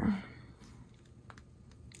more.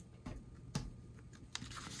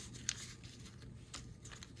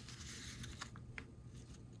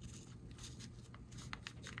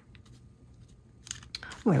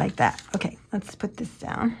 Oh, I like that. Okay, let's put this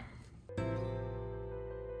down.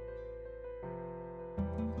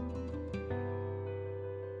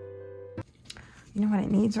 You know what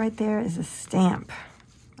it needs right there is a stamp.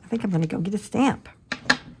 I think I'm going to go get a stamp.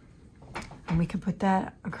 And we can put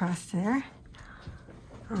that across there.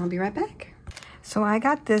 I'll be right back. So I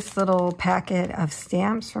got this little packet of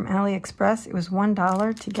stamps from AliExpress. It was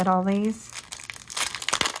 $1 to get all these.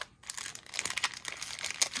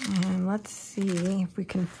 And let's see if we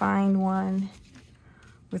can find one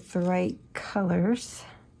with the right colors.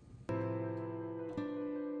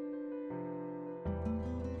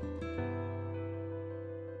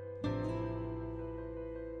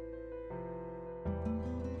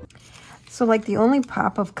 So like the only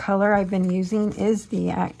pop of color I've been using is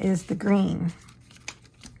the green.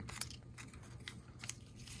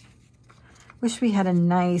 Wish we had a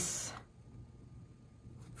nice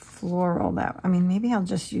floral I mean, maybe I'll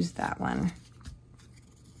just use that one.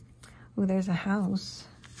 Oh, there's a house.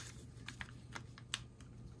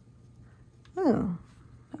 Oh,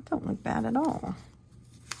 that don't look bad at all.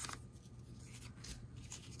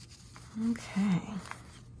 Okay.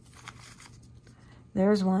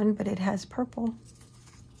 There's one, but it has purple.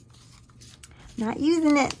 Not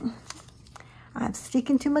using it. I'm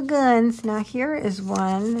sticking to my guns. Now here is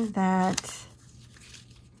one that,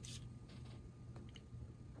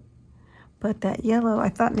 but that yellow, I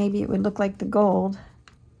thought maybe it would look like the gold.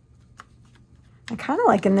 I kind of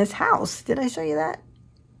like in this house. Did I show you that?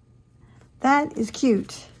 That is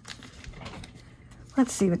cute.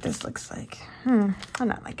 Let's see what this looks like. I'm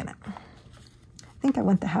not liking it. I think I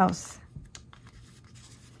want the house.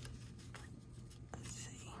 Let's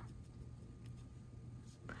see.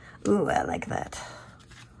 Ooh, I like that.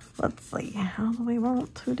 Let's see. How do we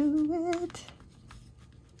want to do it?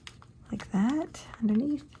 Like that,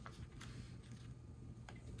 underneath.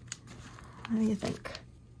 What do you think?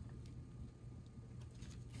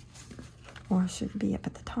 Or should it be up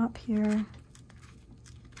at the top here?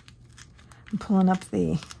 I'm pulling up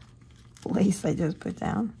the lace I just put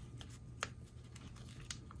down.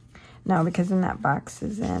 No, because in that box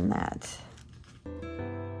is in that.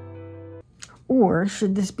 Or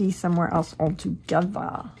should this be somewhere else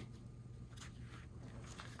altogether?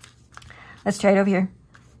 Let's try it over here.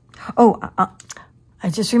 Oh, I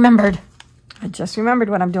just remembered. I just remembered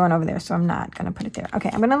what I'm doing over there, so I'm not going to put it there. Okay,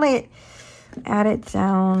 I'm going to lay it, add it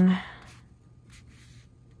down.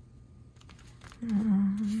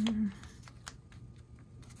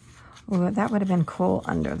 Oh, that would have been cool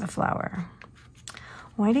under the flower.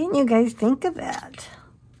 Why didn't you guys think of that?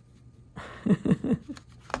 All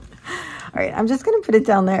right, I'm just going to put it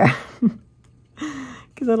down there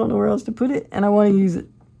because I don't know where else to put it, and I want to use it.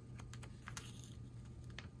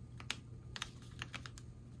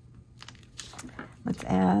 Let's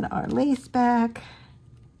add our lace back.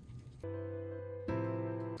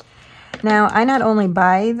 Now, I not only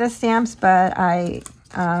buy the stamps, but I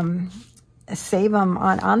save them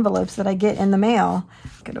on envelopes that I get in the mail.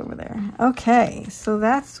 Get over there. Okay, so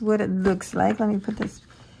that's what it looks like. Let me put this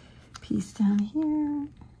piece down here.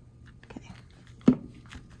 Okay.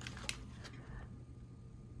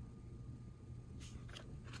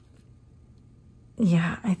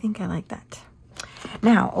 Yeah, I think I like that.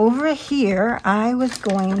 Now, over here, I was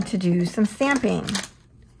going to do some stamping.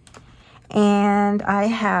 And I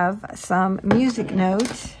have some music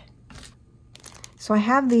notes. So I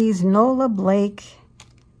have these Nola Blake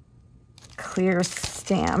clear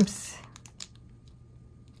stamps.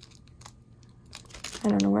 I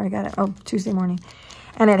don't know where I got it. Oh, Tuesday morning.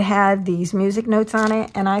 And it had these music notes on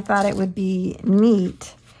it. And I thought it would be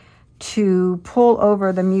neat to pull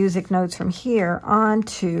over the music notes from here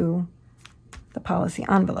onto the policy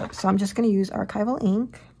envelope. So I'm just going to use archival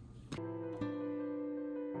ink.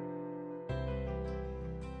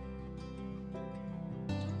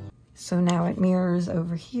 So now it mirrors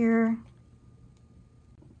over here.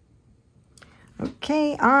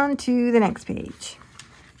 Okay, on to the next page.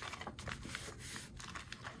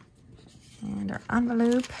 And our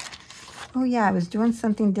envelope. Oh yeah, I was doing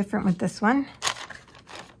something different with this one.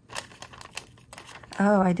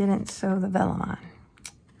 Oh, I didn't sew the vellum on.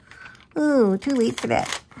 Ooh, too late for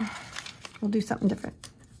that. We'll do something different.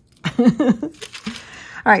 All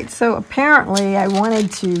right, so apparently I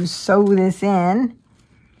wanted to sew this in,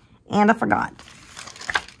 and I forgot.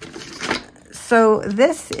 So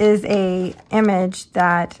this is a image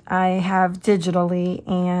that I have digitally,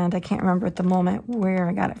 and I can't remember at the moment where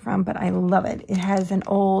I got it from, but I love it. It has an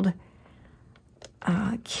old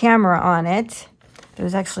camera on it.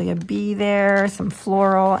 There's actually a bee there, some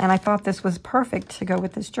floral, and I thought this was perfect to go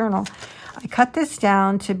with this journal. I cut this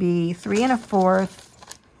down to be 3 1/4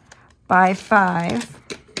 by 5.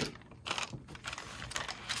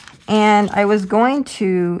 And I was going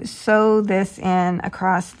to sew this in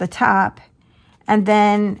across the top, and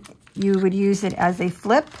then you would use it as a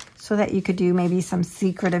flip so that you could do maybe some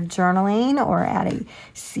secretive journaling or add a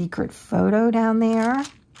secret photo down there.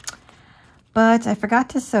 But I forgot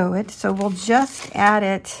to sew it, so we'll just add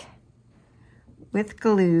it with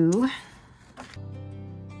glue.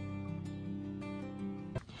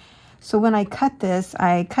 So when I cut this,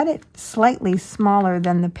 I cut it slightly smaller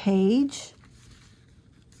than the page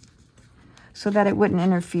so that it wouldn't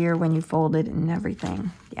interfere when you fold it and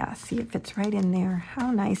everything. Yeah, see, it fits right in there.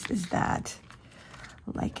 How nice is that?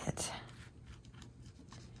 I like it.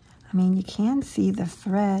 I mean, you can see the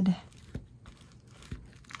thread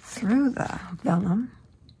through the vellum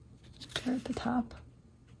there at the top.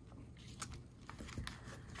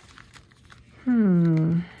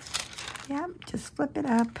 Yep, just flip it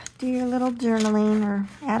up, do your little journaling, or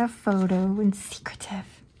add a photo and secretive.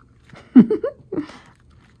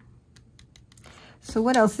 So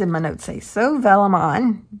what else did my notes say? So vellum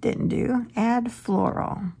on, didn't do. Add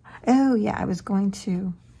floral. Oh yeah, I was going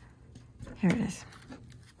to, here it is.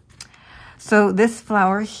 So this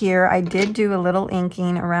flower here, I did do a little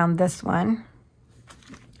inking around this one.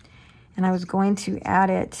 And I was going to add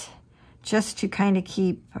it just to kind of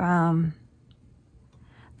keep the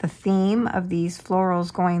theme of these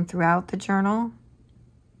florals going throughout the journal.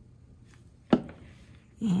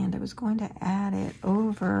 And I was going to add it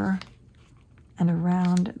over and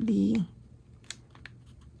around the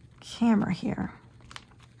camera here.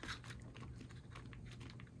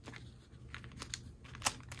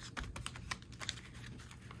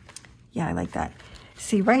 Yeah, I like that.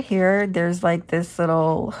 See right here, there's like this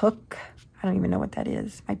little hook. I don't even know what that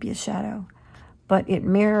is. Might be a shadow. But it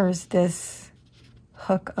mirrors this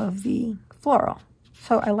hook of the floral.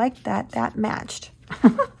 So I like that. That matched.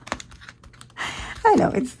 I know,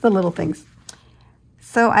 it's the little things.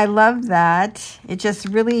 So I love that. It just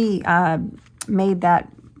really made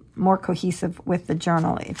that more cohesive with the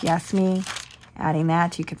journal. If you ask me, adding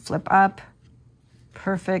that, you could flip up.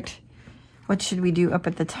 Perfect. What should we do up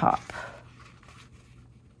at the top?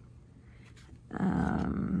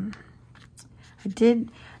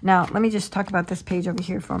 Now, let me just talk about this page over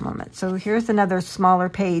here for a moment. So here's another smaller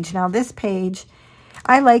page. Now this page,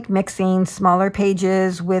 I like mixing smaller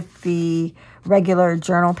pages with the regular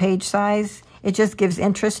journal page size. It just gives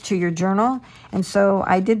interest to your journal. And so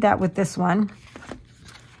I did that with this one.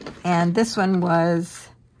 And this one was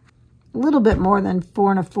a little bit more than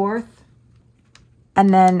 4 1/4.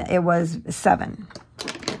 And then it was 7.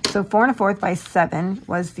 So 4 1/4 by 7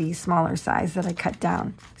 was the smaller size that I cut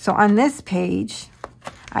down. So on this page,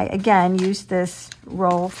 I again used this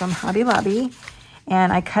roll from Hobby Lobby.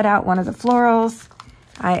 And I cut out one of the florals.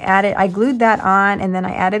 I glued that on, and then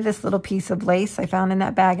I added this little piece of lace I found in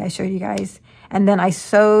that bag I showed you guys. And then I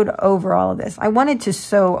sewed over all of this. I wanted to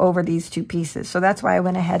sew over these two pieces, so that's why I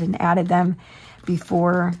went ahead and added them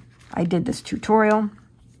before I did this tutorial.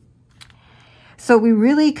 So we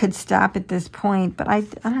really could stop at this point, but I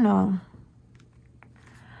don't know.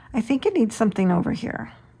 I think it needs something over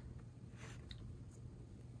here.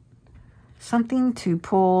 Something to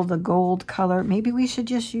pull the gold color. Maybe we should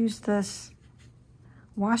just use this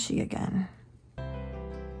washi again.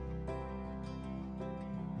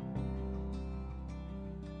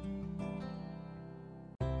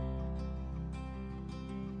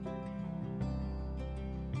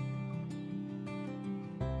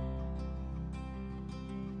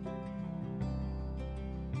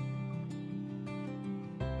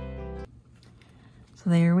 So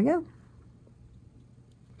there we go.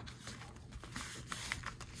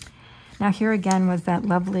 Now here again was that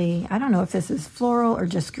lovely, I don't know if this is floral or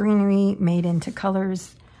just greenery made into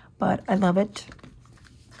colors, but I love it.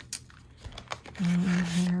 And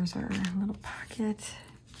here's our little pocket.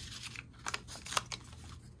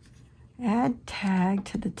 Add tag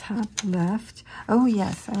to the top left. Oh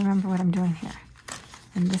yes, I remember what I'm doing here.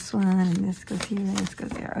 And this one, and this goes here, and this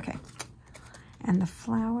goes there. Okay. And the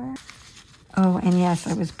flower. Oh, and yes,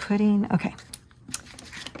 I was putting, okay.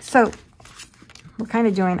 So we're kind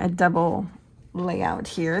of doing a double layout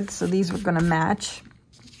here. So these were going to match.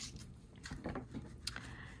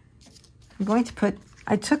 I'm going to put,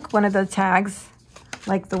 I took one of the tags,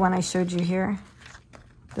 like the one I showed you here.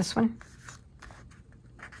 This one.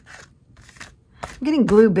 I'm getting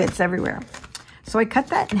glue bits everywhere. So I cut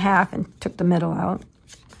that in half and took the middle out.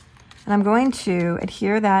 And I'm going to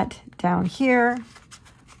adhere that down here.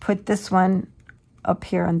 Put this one up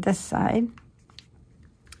here on this side.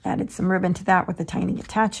 Added some ribbon to that with a tiny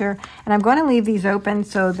attacher. And I'm going to leave these open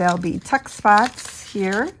so there'll be tuck spots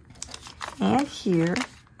here and here,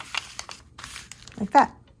 like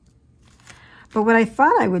that. But what I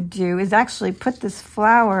thought I would do is actually put this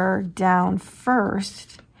flower down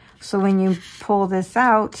first. So when you pull this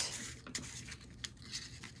out,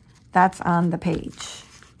 that's on the page.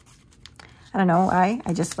 I don't know why,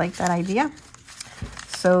 I just like that idea.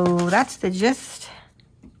 So that's the gist.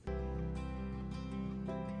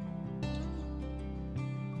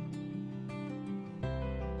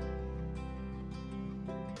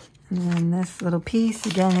 And then this little piece,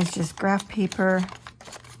 again, is just graph paper.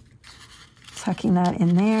 Tucking that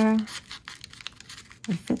in there.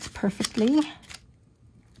 It fits perfectly.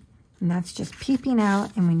 And that's just peeping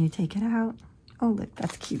out. And when you take it out, oh, look,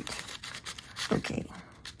 that's cute. Okay.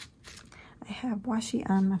 I have washi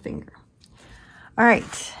on my finger. All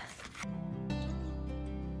right.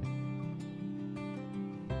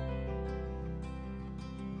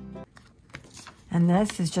 And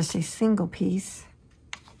this is just a single piece.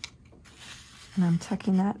 And I'm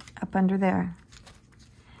tucking that up under there.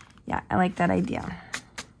 Yeah, I like that idea.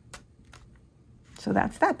 So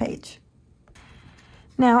that's that page.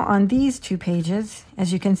 Now on these two pages,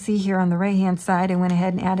 as you can see here on the right hand side, I went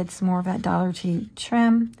ahead and added some more of that Dollar Tree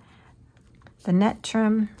trim, the net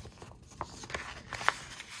trim.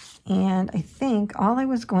 And I think all I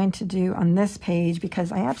was going to do on this page,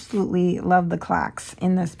 because I absolutely love the clocks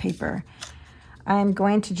in this paper, I'm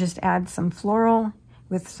going to just add some floral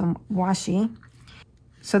with some washi.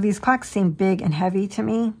 So these clocks seem big and heavy to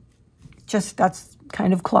me. Just that's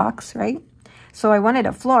kind of clocks, right? So I wanted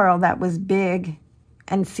a floral that was big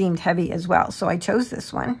and seemed heavy as well. So I chose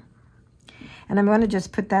this one. And I'm going to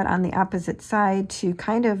just put that on the opposite side to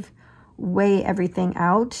kind of weigh everything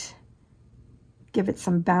out, give it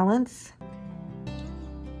some balance.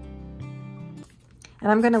 And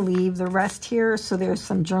I'm going to leave the rest here so there's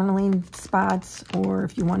some journaling spots, or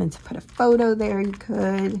if you wanted to put a photo there, you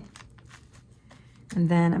could. And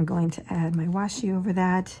then I'm going to add my washi over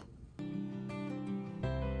that.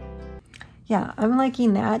 Yeah, I'm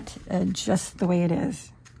liking that just the way it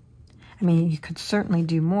is. I mean, you could certainly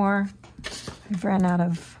do more. I've ran out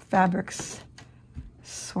of fabrics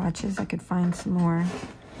swatches. I could find some more.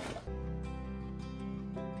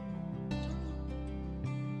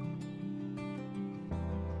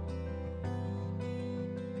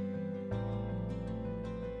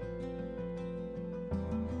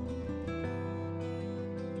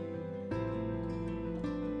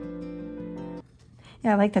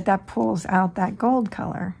 Yeah, I like that that pulls out that gold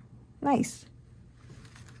color. Nice.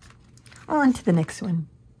 On to the next one.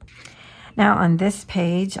 Now on this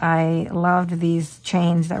page, I loved these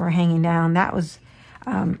chains that were hanging down. That was,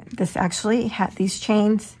 this actually had these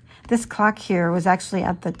chains. This clock here was actually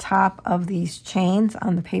at the top of these chains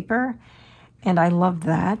on the paper, and I loved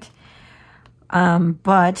that.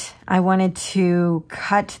 But I wanted to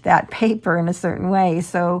cut that paper in a certain way,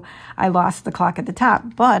 so I lost the clock at the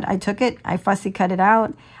top. But I took it, I fussy cut it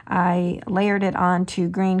out, I layered it onto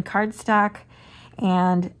green cardstock,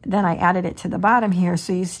 and then I added it to the bottom here,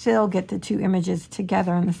 so you still get the two images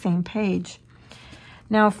together on the same page.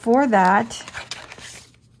 Now for that,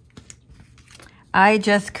 I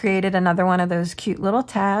just created another one of those cute little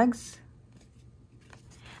tags,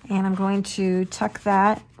 and I'm going to tuck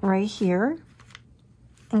that right here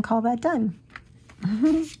and call that done.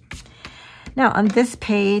 Now on this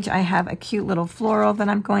page, I have a cute little floral that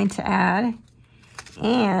I'm going to add,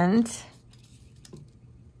 and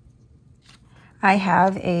I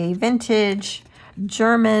have a vintage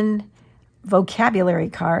German vocabulary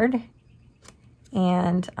card,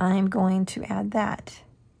 and I'm going to add that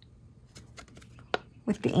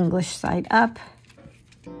with the English side up.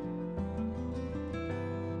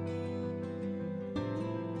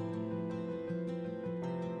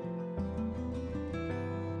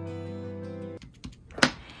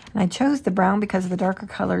 And I chose the brown because of the darker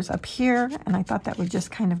colors up here, and I thought that would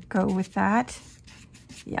just kind of go with that.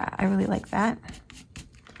 Yeah, I really like that.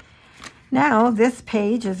 Now this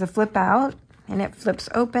page is a flip out, and it flips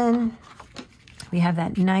open. We have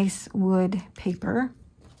that nice wood paper.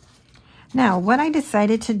 Now what I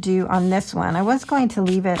decided to do on this one, I was going to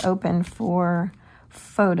leave it open for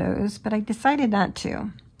photos, but I decided not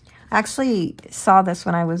to. I actually saw this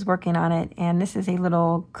when I was working on it, and this is a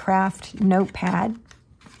little craft notepad.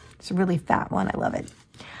 It's a really fat one. I love it.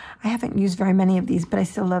 I haven't used very many of these, but I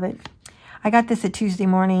still love it. I got this at Tuesday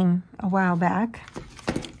Morning a while back.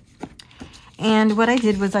 And what I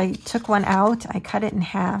did was I took one out, I cut it in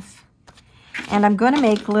half, and I'm going to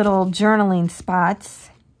make little journaling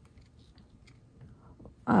spots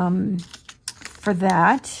for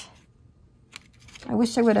that. I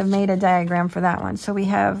wish I would have made a diagram for that one. So we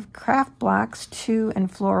have craft blocks 2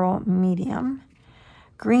 and floral medium,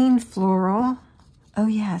 green floral. Oh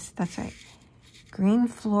yes, that's right. Green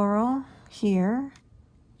floral here,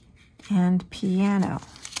 and piano.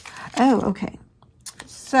 Oh, okay.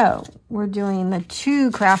 So we're doing the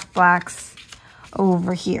 2 craft blocks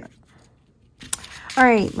over here. All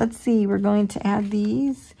right, let's see. We're going to add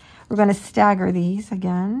these. We're going to stagger these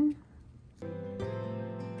again.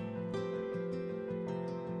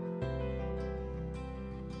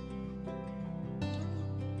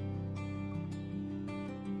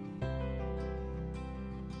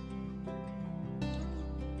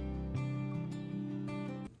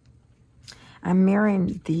 I'm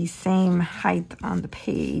mirroring the same height on the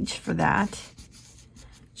page for that,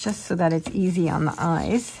 just so that it's easy on the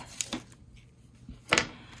eyes.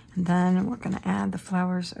 And then we're going to add the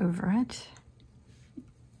flowers over it.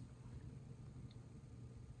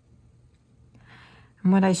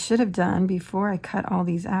 And what I should have done before I cut all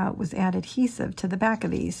these out was add adhesive to the back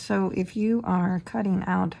of these. So if you are cutting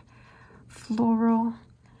out floral,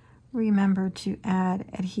 remember to add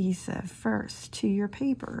adhesive first to your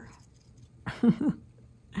paper.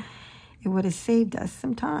 It would have saved us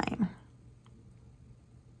some time.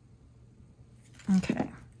 Okay.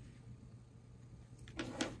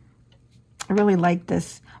 I really like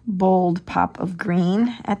this bold pop of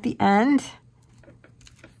green at the end.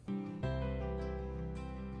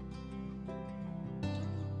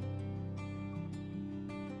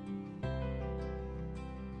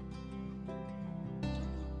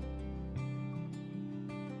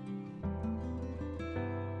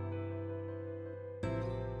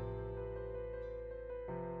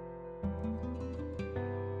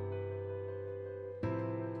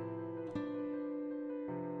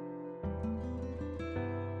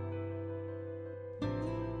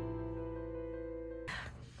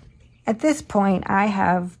 At this point, I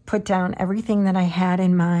have put down everything that I had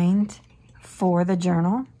in mind for the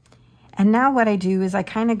journal. And now what I do is I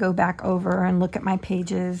kind of go back over and look at my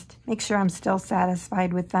pages, make sure I'm still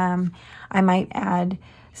satisfied with them. I might add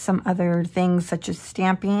some other things such as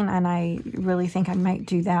stamping, and I really think I might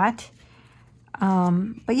do that.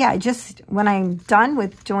 But yeah, just when I'm done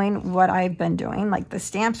with doing what I've been doing, like the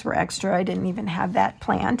stamps were extra, I didn't even have that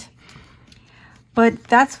planned. But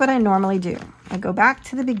that's what I normally do. I go back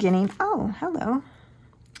to the beginning. Oh, hello.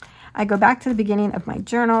 I go back to the beginning of my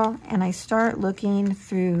journal and I start looking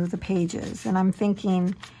through the pages. And I'm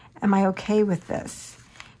thinking, am I okay with this?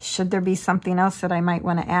 Should there be something else that I might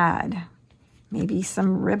want to add? Maybe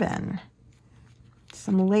some ribbon,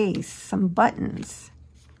 some lace, some buttons.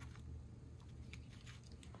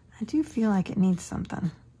 I do feel like it needs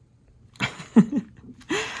something.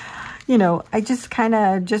 You know, I just kind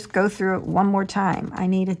of just go through it one more time. I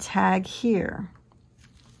need a tag here.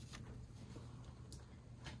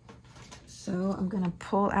 So I'm going to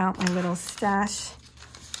pull out my little stash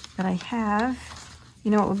that I have.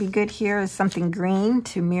 You know what would be good here is something green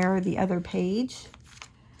to mirror the other page.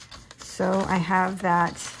 So I have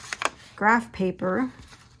that graph paper.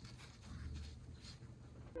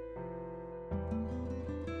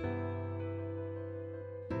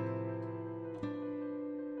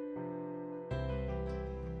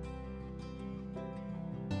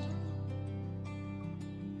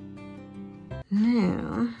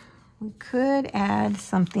 Now, we could add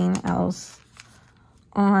something else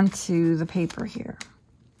onto the paper here.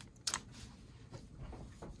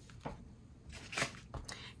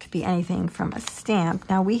 Could be anything from a stamp.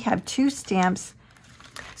 Now, we have 2 stamps.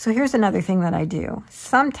 So here's another thing that I do.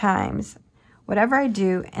 Sometimes, whatever I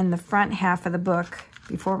do in the front half of the book,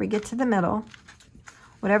 before we get to the middle,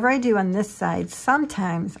 whatever I do on this side,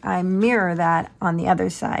 sometimes I mirror that on the other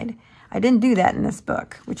side. I didn't do that in this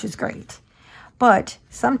book, which is great. But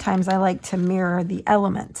sometimes I like to mirror the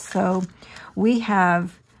elements. So we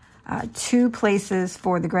have 2 places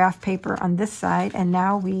for the graph paper on this side, and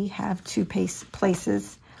now we have 2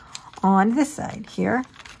 places on this side, here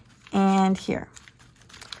and here.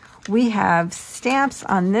 We have stamps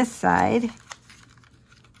on this side.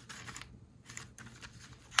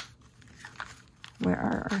 Where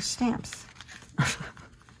are our stamps?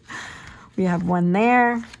 We have one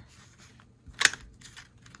there.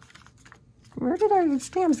 Where did our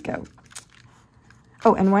stamps go?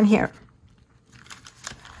 Oh, and one here.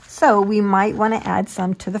 So we might want to add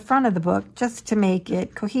some to the front of the book just to make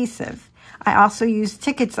it cohesive. I also use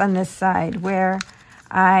tickets on this side where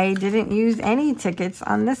I didn't use any tickets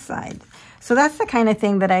on this side. So that's the kind of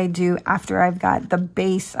thing that I do after I've got the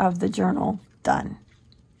base of the journal done.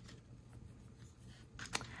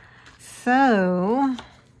 So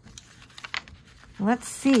let's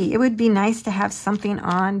see. It would be nice to have something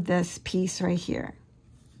on this piece right here.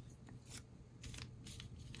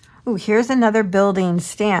 Oh, here's another building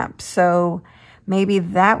stamp. So maybe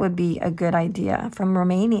that would be a good idea from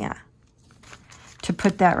Romania to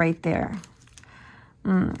put that right there.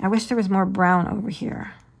 I wish there was more brown over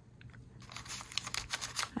here.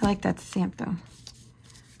 I like that stamp though.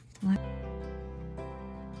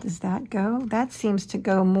 Does that go? That seems to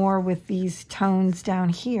go more with these tones down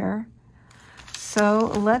here.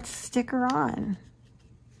 So let's stick her on.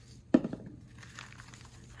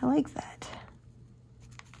 I like that.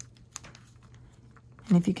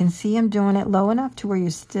 And if you can see, I'm doing it low enough to where you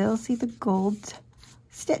still see the gold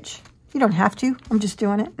stitch. You don't have to, I'm just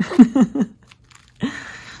doing it.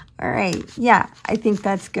 All right, yeah, I think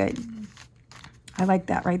that's good. I like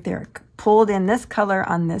that right there. Pulled in this color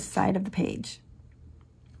on this side of the page.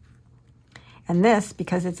 And this,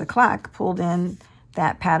 because it's a clock, pulled in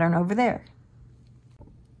that pattern over there.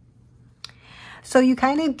 So you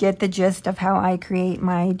kind of get the gist of how I create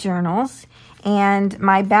my journals. And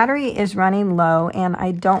my battery is running low and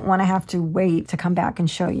I don't want to have to wait to come back and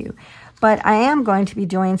show you. But I am going to be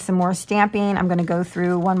doing some more stamping. I'm going to go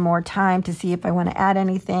through one more time to see if I want to add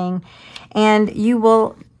anything. And you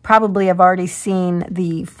will probably have already seen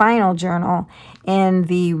the final journal in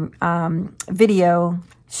the video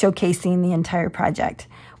showcasing the entire project,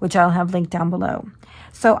 which I'll have linked down below.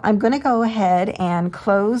 So I'm going to go ahead and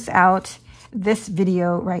close out this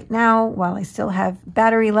video right now while I still have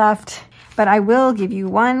battery left. But I will give you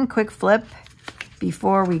one quick flip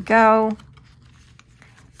before we go,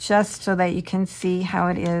 just so that you can see how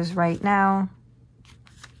it is right now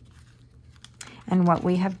and what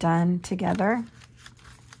we have done together.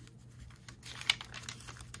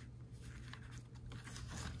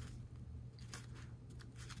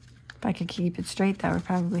 If I could keep it straight, that would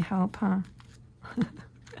probably help, huh?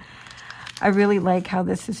 I really like how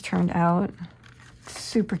this has turned out.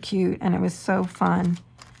 Super cute, and it was so fun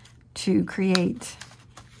to create.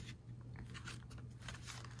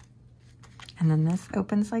 And then this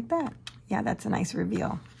opens like that. Yeah, that's a nice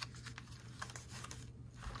reveal.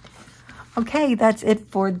 Okay, that's it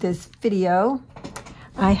for this video.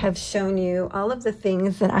 I have shown you all of the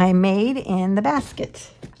things that I made in the basket.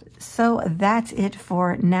 So that's it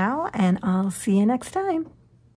for now, and I'll see you next time.